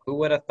 And who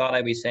would have thought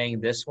I'd be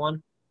saying this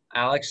one?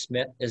 Alex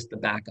Smith is the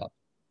backup.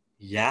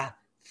 Yeah.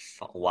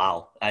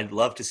 Wow. I'd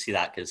love to see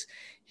that because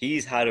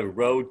he's had a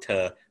road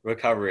to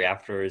recovery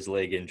after his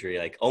leg injury,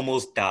 like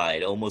almost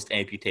died, almost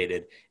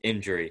amputated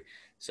injury.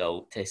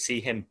 So to see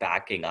him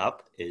backing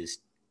up is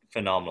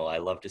phenomenal. I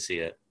love to see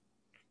it.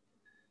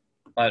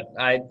 But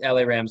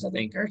LA Rams, I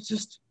think, are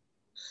just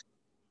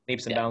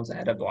leaps and bounds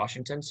ahead of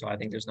Washington. So I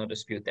think there's no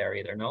dispute there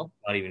either, no?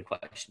 Not even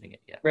questioning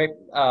it yet. Great.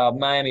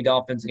 Miami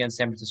Dolphins against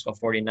San Francisco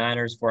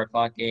 49ers, 4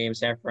 o'clock game.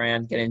 San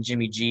Fran getting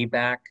Jimmy G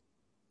back.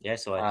 Yeah,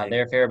 so I think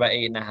they're favored by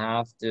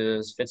 8.5.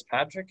 Does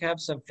Fitzpatrick have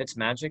some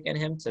Fitzmagic in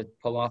him to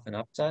pull off an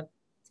upset?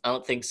 I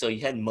don't think so.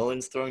 You had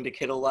Mullins throwing to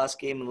Kittle last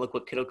game, and look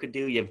what Kittle could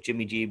do. You have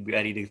Jimmy G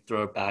ready to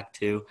throw it back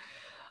to.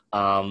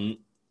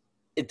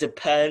 It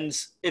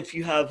depends. If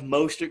you have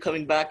Mostert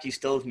coming back, you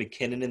still have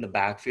McKinnon in the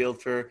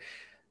backfield for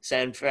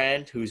San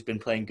Fran, who's been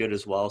playing good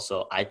as well.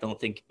 So I don't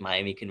think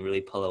Miami can really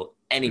pull out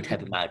any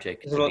type of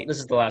magic. This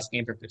is the last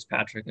game for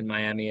Fitzpatrick in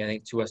Miami. I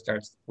think Tua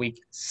starts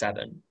week 6.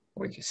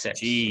 Week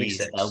Jeez,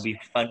 6. that'll be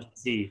fun to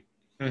see.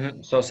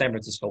 So San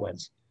Francisco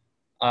wins.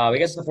 We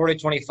get to the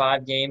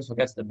 40-25 games. We'll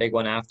get to the big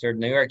one after.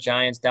 New York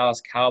Giants, Dallas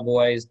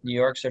Cowboys. New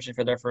York searching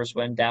for their first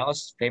win.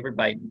 Dallas favored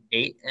by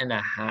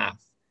 8.5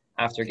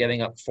 after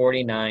giving up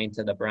 49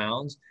 to the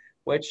Browns,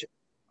 which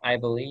I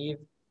believe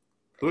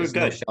is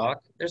no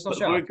shock. There's no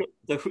shock.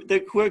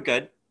 We're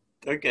good.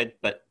 They're good,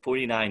 but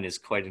 49 is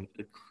quite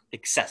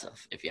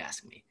excessive, if you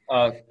ask me.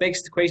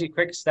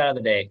 Quick stat of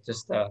the day,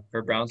 just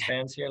for Browns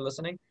fans here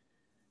listening.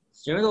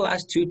 Do you know the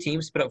last 2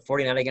 teams put up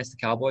 49 against the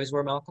Cowboys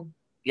were, Malcolm?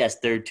 Yes,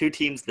 there are 2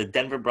 teams, the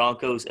Denver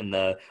Broncos and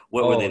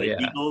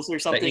Eagles or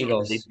something? The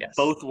Eagles, they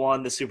both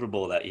won the Super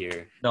Bowl that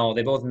year. No,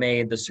 they both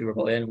made the Super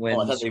Bowl. They didn't win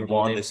the Super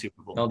Bowl. The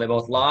Super Bowl. No, they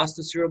both lost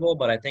the Super Bowl,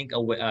 but I think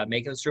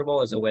making the Super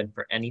Bowl is a win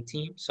for any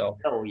team. So,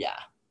 yeah.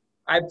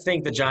 I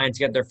think the Giants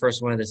get their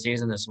first win of the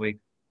season this week.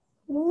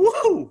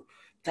 Woo!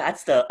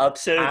 That's the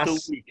upset of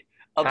the week.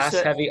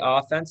 Pass-heavy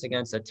offense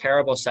against a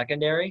terrible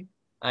secondary,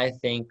 I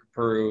think,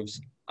 proves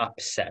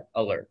upset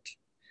alert.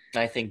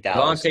 I think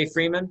Dallas. Devontae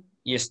Freeman,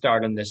 you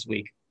start him this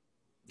week.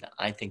 No,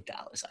 I think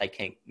Dallas.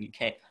 You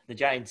can't. The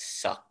Giants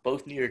suck.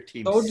 Both New York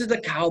teams. So do the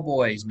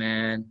Cowboys,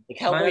 man. The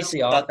Cowboys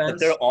suck, but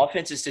their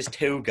offense is just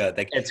too good.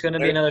 It's going to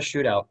be another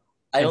shootout.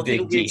 I don't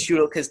think it'll be a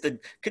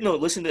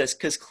shootout listen to this,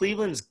 because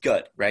Cleveland's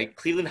good, right?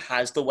 Cleveland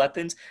has the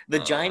weapons. The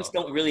Giants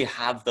don't really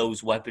have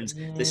those weapons.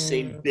 The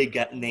same big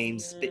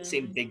names,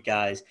 same big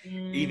guys.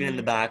 Even in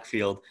the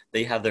backfield,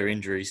 they have their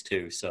injuries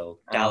too. So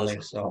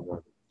Dallas.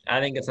 I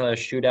think it's another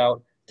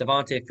shootout.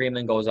 Devontae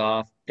Freeman goes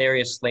off.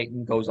 Darius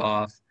Slayton goes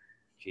off.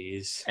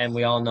 Jeez. And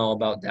we all know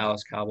about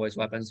Dallas Cowboys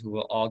weapons who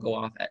will all go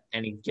off at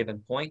any given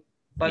point.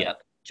 But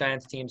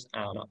Giants teams,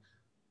 I don't know.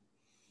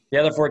 The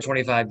other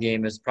 425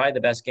 game is probably the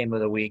best game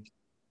of the week.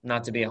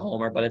 Not to be a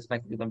homer, but it's my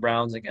Cleveland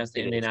Browns against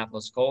the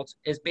Indianapolis Colts.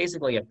 It's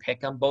basically a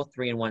pick 'em, both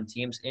 3-1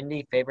 teams.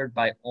 Indy favored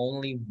by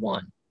only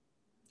 1.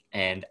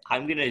 And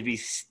I'm going to be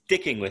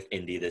sticking with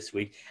Indy this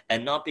week.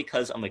 And not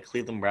because I'm a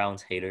Cleveland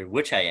Browns hater,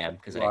 which I am,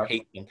 because I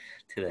hate them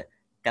to the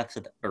depths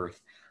of the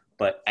earth.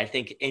 But I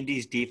think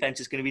Indy's defense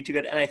is going to be too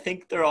good. And I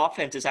think their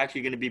offense is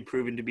actually going to be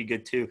proven to be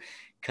good too.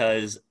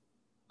 Because,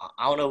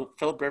 I don't know,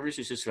 Phillip Rivers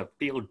is just a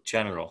field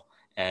general.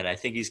 And I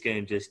think he's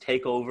going to just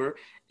take over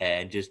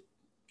and just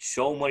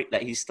show him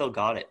that he's still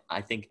got it. I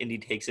think Indy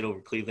takes it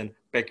over Cleveland.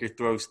 Baker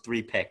throws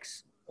 3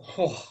 picks.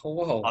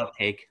 Whoa.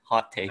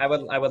 Hot take. I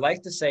would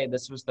like to say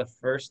this was the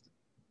first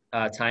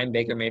time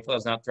Baker Mayfield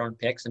has not thrown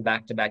picks in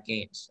back-to-back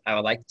games. I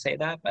would like to say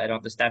that, but I don't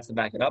have the stats to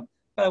back it up.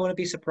 But I wouldn't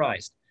be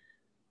surprised.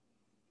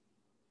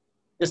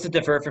 Just to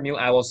differ from you,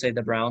 I will say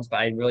the Browns, but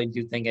I really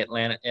do think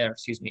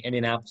Indianapolis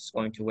is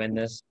going to win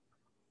this.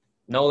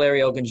 No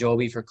Larry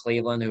Ogunjobi for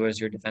Cleveland, who is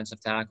your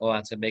defensive tackle.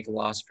 That's a big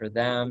loss for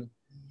them.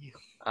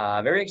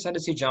 Very excited to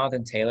see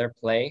Jonathan Taylor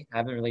play. I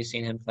haven't really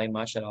seen him play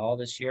much at all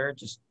this year,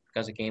 just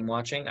because of game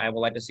watching. I would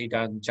like to see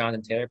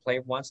Jonathan Taylor play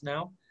once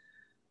now.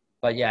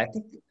 But, yeah, I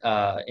think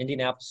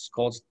Indianapolis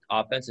Colts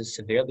offense is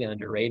severely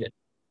underrated.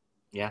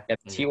 Yeah. You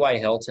have T.Y.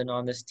 Hilton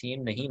on this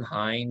team, Naheem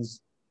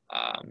Hines.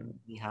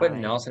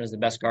 Quentin Nelson is the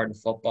best guard in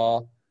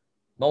football.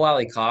 Mo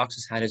Alley Cox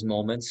has had his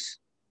moments.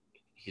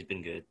 He's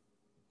been good.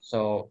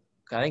 So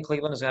I think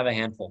Cleveland is going to have a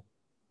handful.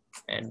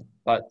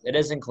 But it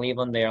is in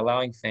Cleveland. They are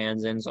allowing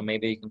fans in, so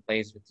maybe you can play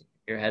with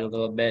your head a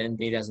little bit.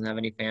 Indeed doesn't have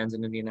any fans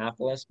in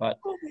Indianapolis, but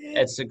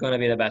it's going to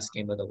be the best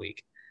game of the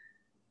week.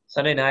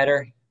 Sunday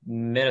nighter,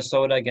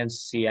 Minnesota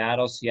against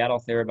Seattle. Seattle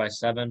favored by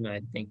 7.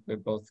 I think we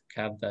both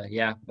have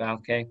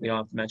okay. We don't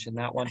have to mention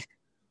that one.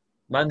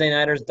 Monday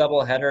nighters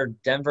doubleheader,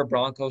 Denver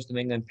Broncos, New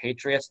England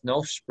Patriots.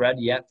 No spread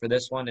yet for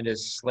this one. It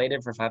is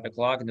slated for 5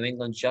 o'clock. New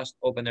England just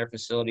opened their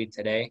facility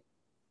today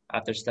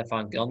after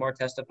Stephon Gilmore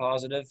tested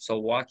positive. So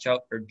watch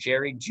out for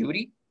Jerry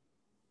Jeudy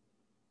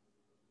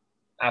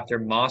after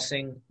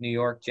mossing New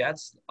York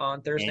Jets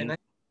on Thursday night.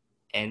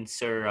 And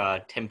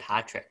Sir Tim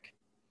Patrick.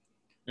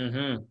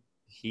 Mm-hmm.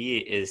 He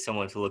is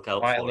someone to look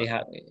out for.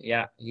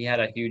 He had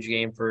a huge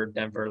game for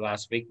Denver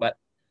last week, but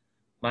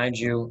mind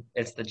you,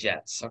 it's the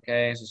Jets,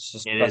 okay? So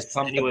let's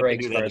pump the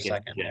brakes for a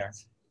second there.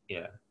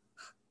 Yeah.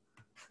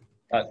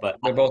 But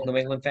we're both New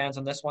England fans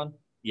on this one?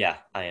 Yeah,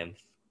 I am.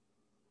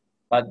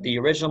 But the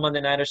original Monday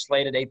nighter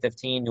slated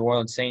 8:15, New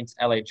Orleans Saints,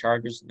 LA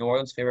Chargers. New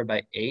Orleans favored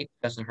by 8.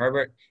 Justin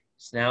Herbert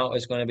now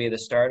is going to be the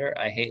starter.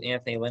 I hate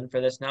Anthony Lynn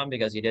for this now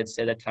because he did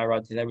say that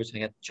Tyrod Taylor was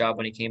going to get the job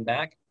when he came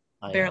back.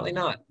 Apparently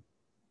not.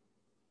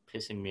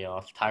 Pissing me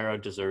off.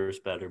 Tyrod deserves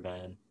better,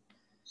 man.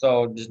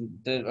 So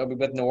are we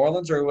with New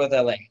Orleans or with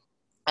LA?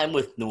 I'm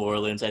with New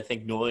Orleans. I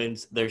think New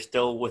Orleans, they're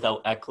still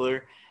without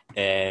Eckler,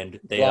 and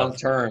they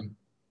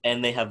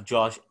have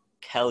Josh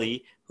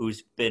Kelly,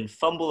 who's been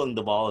fumbling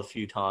the ball a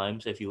few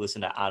times if you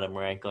listen to Adam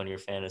Rank on your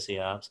fantasy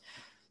apps.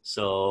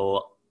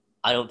 So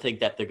I don't think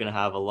that they're going to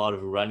have a lot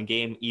of run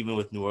game, even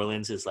with New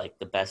Orleans is like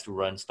the best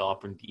run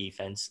stopper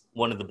defense,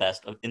 one of the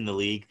best in the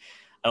league.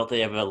 I don't think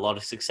they have a lot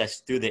of success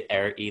through the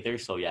air either.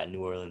 So, yeah,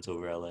 New Orleans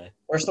over LA.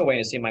 We're still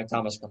waiting to see Mike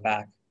Thomas come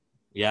back.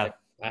 Yeah.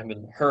 I've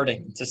been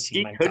hurting to see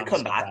He Mike could Thomas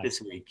come come back back.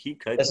 this week. He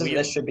could.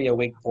 This should be a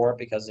week 4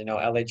 because,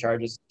 LA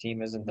Chargers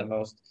team isn't the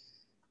most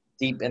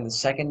deep in the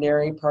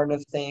secondary part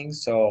of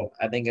things. So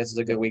I think this is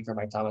a good week for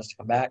Mike Thomas to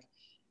come back.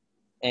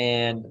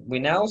 And we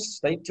now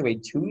slate to a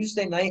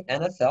Tuesday night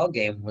NFL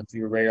game, which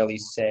we rarely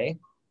say.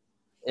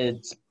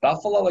 It's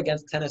Buffalo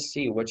against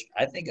Tennessee, which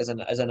I think is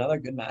another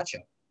good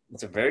matchup.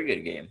 It's a very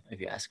good game,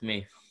 if you ask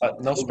me.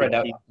 But no spread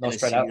out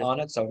on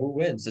it. So who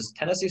wins? Does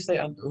Tennessee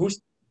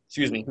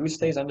who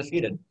stays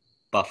undefeated?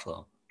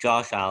 Buffalo.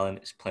 Josh Allen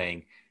is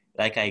playing,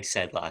 like I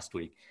said last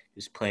week,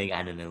 is playing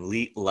at an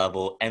elite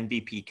level,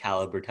 MVP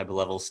caliber type of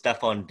level.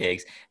 Stephon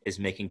Diggs is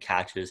making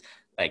catches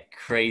like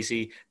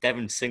crazy.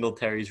 Devin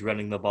Singletary's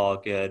running the ball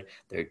good.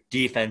 Their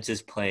defense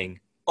is playing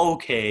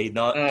okay,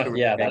 not terrific.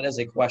 Yeah, that is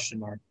a question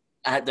mark.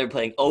 They're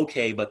playing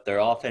okay, but their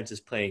offense is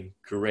playing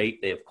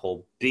great. They have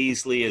Cole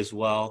Beasley as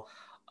well.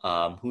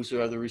 Who's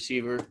their other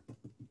receiver?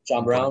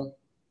 John Brown.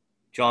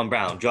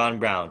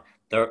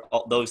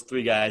 Those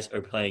three guys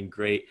are playing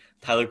great.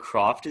 Tyler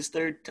Kroft is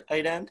their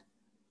tight end.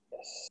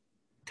 Yes.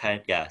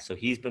 Yeah, so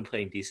he's been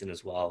playing decent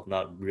as well.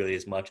 Not really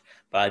as much,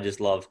 but I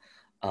just love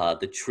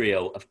the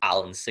trio of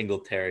Allen,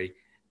 Singletary,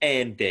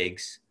 and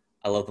Diggs.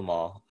 I love them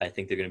all. I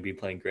think they're going to be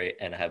playing great,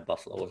 and I have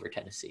Buffalo over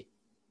Tennessee.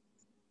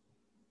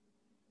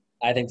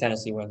 I think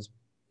Tennessee wins.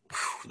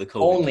 The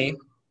COVID. Only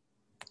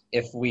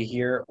if we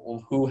hear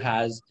who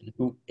has and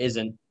who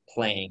isn't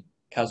playing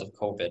because of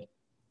COVID.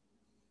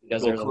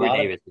 Because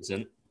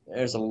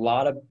there's a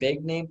lot of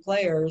big name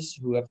players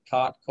who have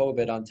caught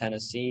COVID on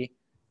Tennessee.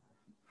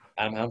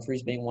 Adam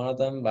Humphries being one of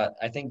them, but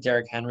I think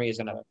Derrick Henry is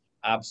going to have an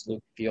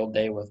absolute field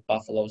day with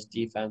Buffalo's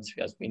defense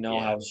because we know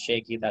how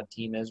shaky that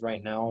team is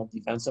right now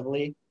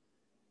defensively.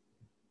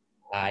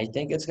 I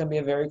think it's going to be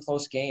a very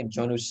close game.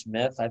 Jonnu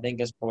Smith, I think,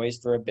 is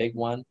poised for a big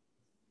one.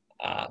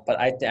 But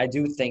I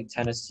do think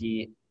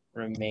Tennessee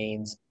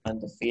remains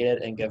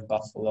undefeated and give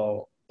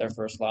Buffalo their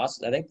first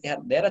loss. I think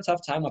they had a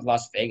tough time with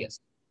Las Vegas.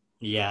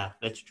 Yeah,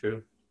 that's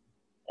true.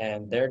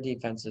 And their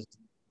defense is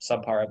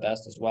subpar at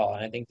best as well.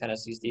 And I think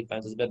Tennessee's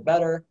defense is a bit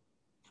better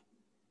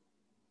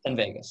than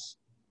Vegas.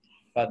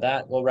 But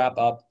that will wrap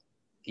up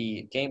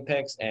the game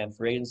picks and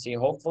free agency.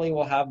 Hopefully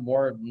we'll have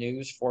more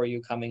news for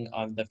you coming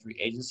on the free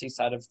agency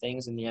side of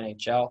things in the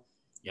NHL.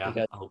 Yeah,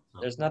 because I hope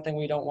so. There's nothing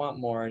we don't want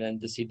more than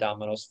to see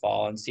dominoes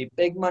fall and see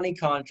big money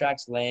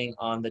contracts laying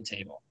on the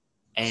table.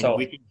 And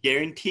we can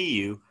guarantee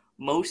you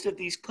most of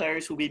these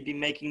players will be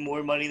making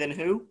more money than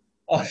who?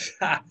 Oh,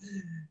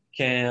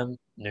 Cam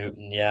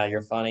Newton. Yeah,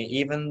 you're funny.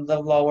 Even the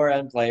lower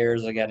end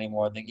players are getting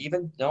more than you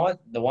know what?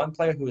 The one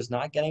player who is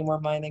not getting more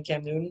money than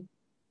Cam Newton?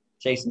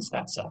 Jason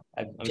Spezza.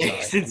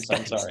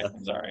 I'm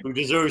sorry. Who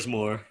deserves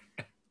more,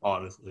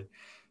 honestly.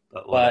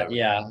 But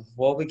yeah,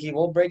 we'll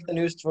break the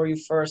news for you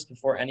first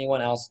before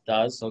anyone else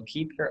does. So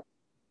keep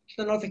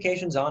the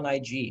notifications on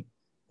IG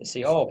to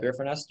see. Oh, Beer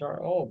for Nest story.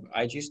 Oh,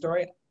 IG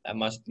story. That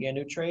must be a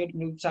new trade,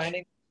 new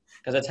signing,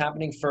 because it's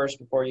happening first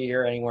before you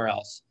hear anywhere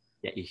else.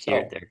 Yeah, you hear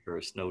it there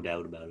first, no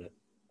doubt about it.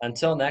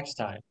 Until next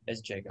time,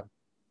 it's Jacob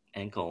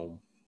and Colm.